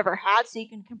that you've ever had. So you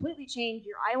can completely change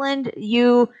your island.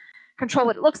 You control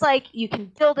what it looks like. You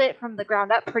can build it from the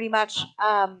ground up, pretty much.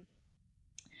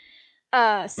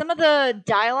 Some of the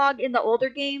dialogue in the older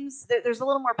games, there's a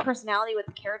little more personality with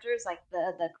the characters. Like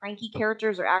the cranky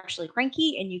characters are actually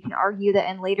cranky, and you can argue that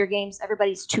in later games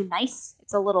everybody's too nice.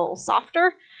 It's a little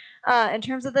softer in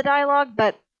terms of the dialogue,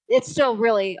 but it's still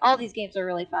really, all these games are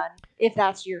really fun if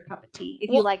that's your cup of tea.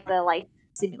 If you like the life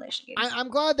simulation games. I'm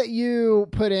glad that you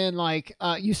put in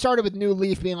you started with New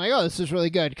Leaf being like, oh, this is really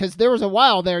good, because there was a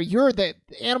while there you're the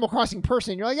Animal Crossing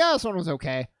person. You're like, yeah, this one was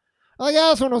okay. I'm like, yeah,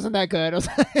 this one wasn't that good. I was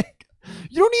like,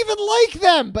 you don't even like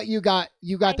them, but you got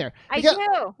there. I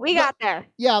do. We got there.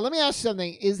 Yeah, let me ask you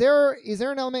something. Is there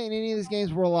an element in any of these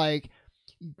games where like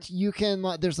you can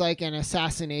there's like an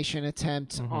assassination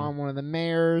attempt on one of the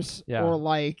mayors, or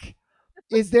like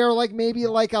is there like maybe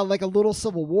like a little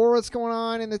civil war that's going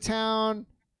on in the town,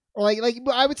 or like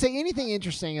I would say anything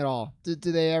interesting at all? Do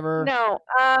they ever? No.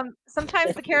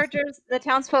 Sometimes the characters, the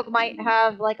townsfolk, might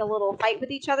have like a little fight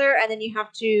with each other, and then you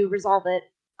have to resolve it.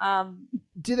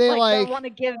 Do they want to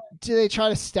give? Do they try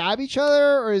to stab each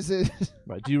other, or is it?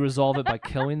 Right. Do you resolve it by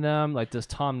killing them? Like, does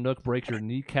Tom Nook break your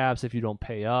kneecaps if you don't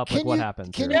pay up? Like, what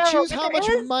happens? Can you choose how much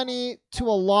money to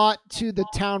allot to the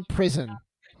town prison?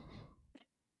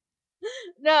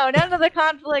 No, none of the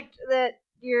conflict that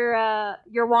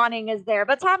you're wanting is there.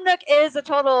 But Tom Nook is a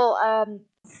total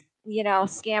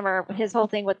scammer. His whole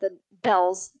thing with the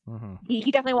bells. Mm-hmm. He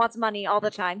definitely wants money all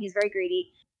the time. He's very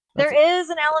greedy. There is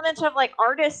an element of like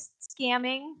artist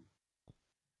scamming.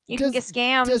 You can get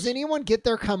scammed. Does anyone get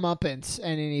their comeuppance at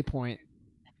any point?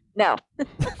 No.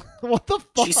 What the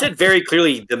fuck? She said very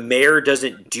clearly the mayor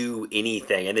doesn't do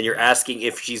anything, and then you're asking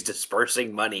if she's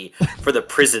dispersing money for the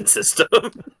prison system.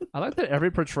 I like that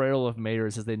every portrayal of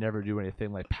mayors is they never do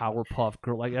anything. Like Powerpuff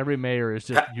Girl, like every mayor is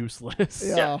just useless.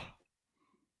 Yeah.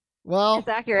 Well, it's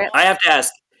accurate. I have to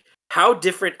ask, how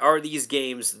different are these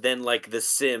games than like The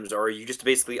Sims, or are you just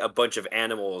basically a bunch of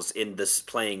animals in this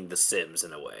playing The Sims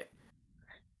in a way?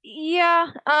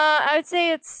 Yeah, I would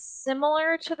say it's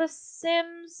similar to The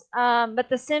Sims, but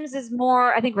The Sims is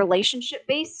more, I think, relationship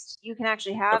based. You can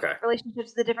actually have relationships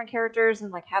with the different characters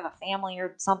and like have a family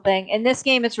or something. In this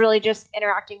game, it's really just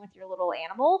interacting with your little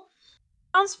animal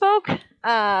townsfolk.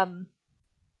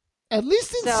 At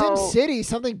least in Sim City,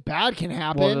 something bad can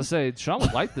happen. Well, to say, Shaun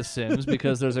would like The Sims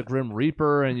because there's a Grim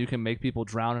Reaper, and you can make people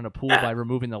drown in a pool by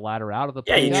removing the ladder out of the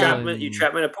pool. Yeah, you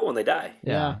trap them in a pool and they die.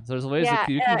 Yeah. So there's ways that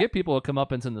you can get people to come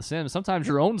up into The Sims. Sometimes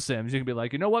your own Sims, you can be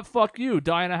like, you know what, fuck you,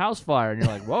 die in a house fire. And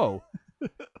you're like, whoa.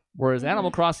 Whereas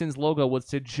Animal Crossing's logo would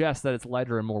suggest that it's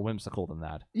lighter and more whimsical than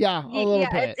that. Yeah, a little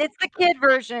bit. It's the kid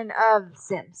version of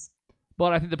Sims.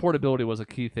 But I think the portability was a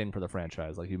key thing for the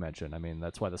franchise, like you mentioned. I mean,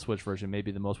 that's why the Switch version may be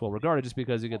the most well-regarded, just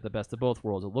because you get the best of both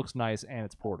worlds. It looks nice and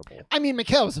it's portable. I mean,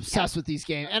 Michaela was obsessed with these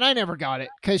games, and I never got it,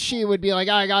 because she would be like,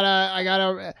 I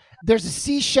gotta, there's a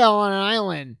seashell on an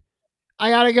island.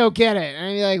 I gotta go get it. And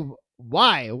I'd be like,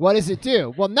 why? What does it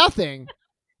do? Well, nothing.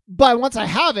 But once I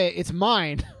have it, it's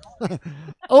mine.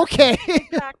 Okay.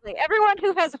 Exactly. Everyone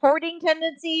who has hoarding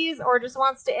tendencies or just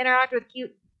wants to interact with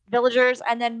cute villagers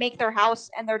and then make their house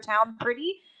and their town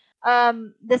pretty,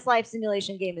 this life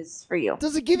simulation game is for you.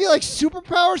 Does it give you like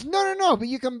superpowers? No, but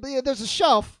you can, there's a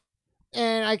shelf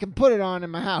and I can put it on in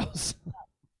my house.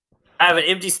 I have an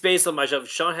empty space on my shelf.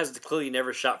 Shaun has clearly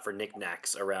never shot for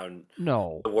knickknacks around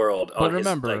the world on his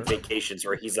vacations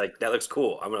where he's like, that looks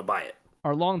cool, I'm gonna buy it.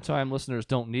 Our longtime listeners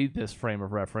don't need this frame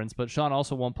of reference, but Shaun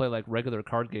also won't play like regular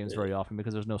card games very often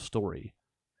because there's no story.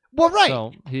 Well, right.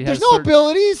 So there's no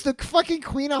abilities. The fucking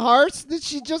Queen of Hearts,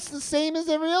 she's just the same as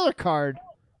every other card.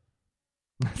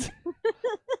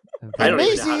 And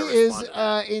Maisie is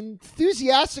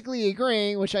enthusiastically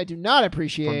agreeing, which I do not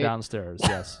appreciate. From downstairs,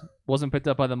 yes. Wasn't picked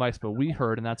up by the mics, but we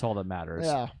heard, and that's all that matters.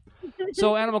 Yeah.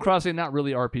 So Animal Crossing, not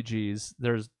really RPGs.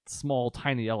 There's small,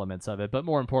 tiny elements of it, but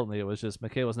more importantly, it was just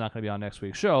Michaela's not going to be on next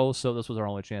week's show, so this was our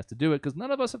only chance to do it because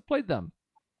none of us have played them.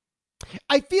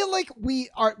 I feel like we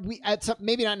at some,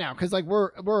 maybe not now, because like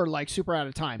we're like super out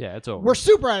of time. Yeah, it's over. We're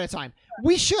super out of time.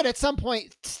 We should at some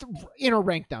point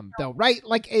rank them though, right?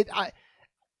 Like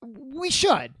we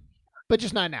should, but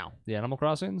just not now. The Animal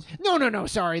Crossings? No.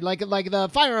 Sorry, like the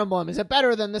Fire Emblem. Is it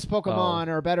better than this Pokemon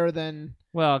or better than?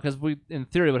 Well, because we in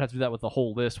theory would have to do that with the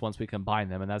whole list once we combine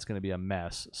them, and that's going to be a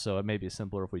mess. So it may be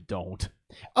simpler if we don't.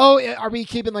 Oh, are we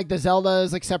keeping like the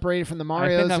Zeldas like separated from the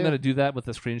Marios? I think I'm going to do that with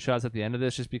the screenshots at the end of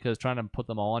this, just because trying to put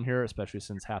them all on here, especially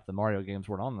since half the Mario games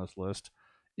weren't on this list,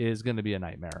 is going to be a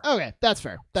nightmare. Okay, that's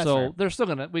fair. They're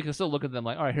still we can still look at them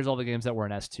like, all right, here's all the games that were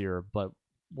in S tier, but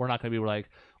we're not going to be like,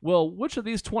 well, which of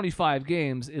these 25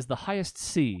 games is the highest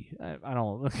C? I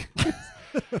don't.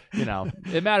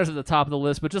 It matters at the top of the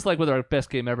list, but just like with our best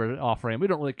game ever offering, we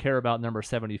don't really care about number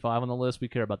 75 on the list. We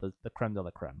care about the creme de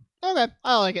la creme. Okay,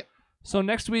 I like it. So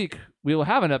next week, we will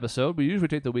have an episode. We usually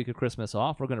take the week of Christmas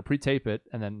off. We're going to pre-tape it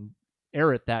and then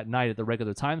air it that night at the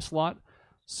regular time slot.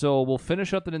 So we'll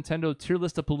finish up the Nintendo tier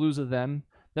list of Palooza then.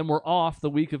 Then we're off the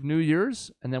week of New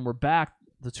Year's, and then we're back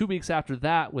the 2 weeks after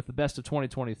that with the best of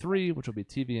 2023, which will be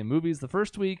TV and movies the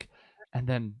first week. And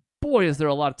then, boy, is there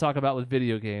a lot to talk about with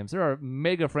video games. There are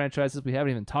mega franchises we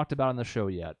haven't even talked about on the show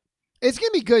yet. It's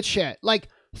going to be good shit. Like,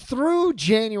 through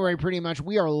January, pretty much,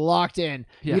 we are locked in.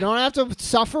 Yeah. You don't have to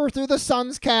suffer through the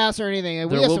Sun's cast or anything.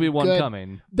 There will be one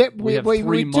coming. That we have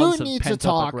 3 months do need of to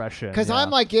pent-up talk aggression. because Yeah. I'm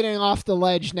like getting off the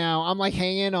ledge now. I'm like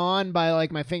hanging on by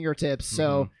like my fingertips.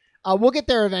 So we'll get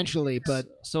there eventually. But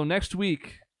So next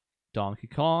week, Donkey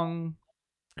Kong,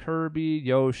 Kirby,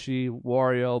 Yoshi,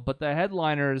 Wario, but the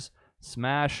headliners,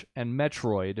 Smash and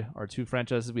Metroid, are 2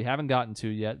 franchises we haven't gotten to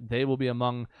yet. They will be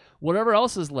among whatever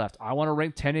else is left. I want to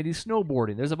rank 1080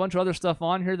 snowboarding. There's a bunch of other stuff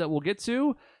on here that we'll get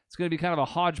to. It's going to be kind of a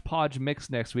hodgepodge mix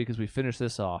next week as we finish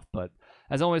this off. But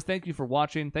as always, thank you for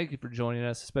watching. Thank you for joining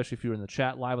us, especially if you're in the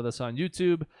chat live with us on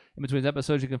YouTube. In between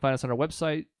episodes, you can find us on our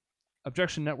website,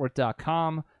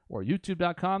 objectionnetwork.com or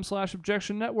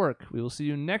youtube.com/objectionnetwork. We will see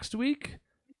you next week.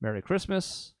 Merry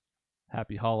Christmas.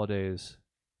 Happy holidays.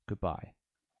 Goodbye.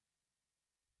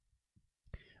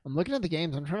 I'm looking at the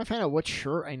games. I'm trying to find out what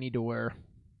shirt I need to wear.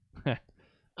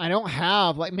 I don't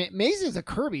have like Maisie's a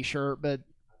Kirby shirt, but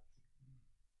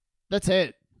that's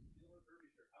it.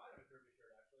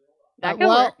 That could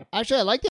work. Actually, I like the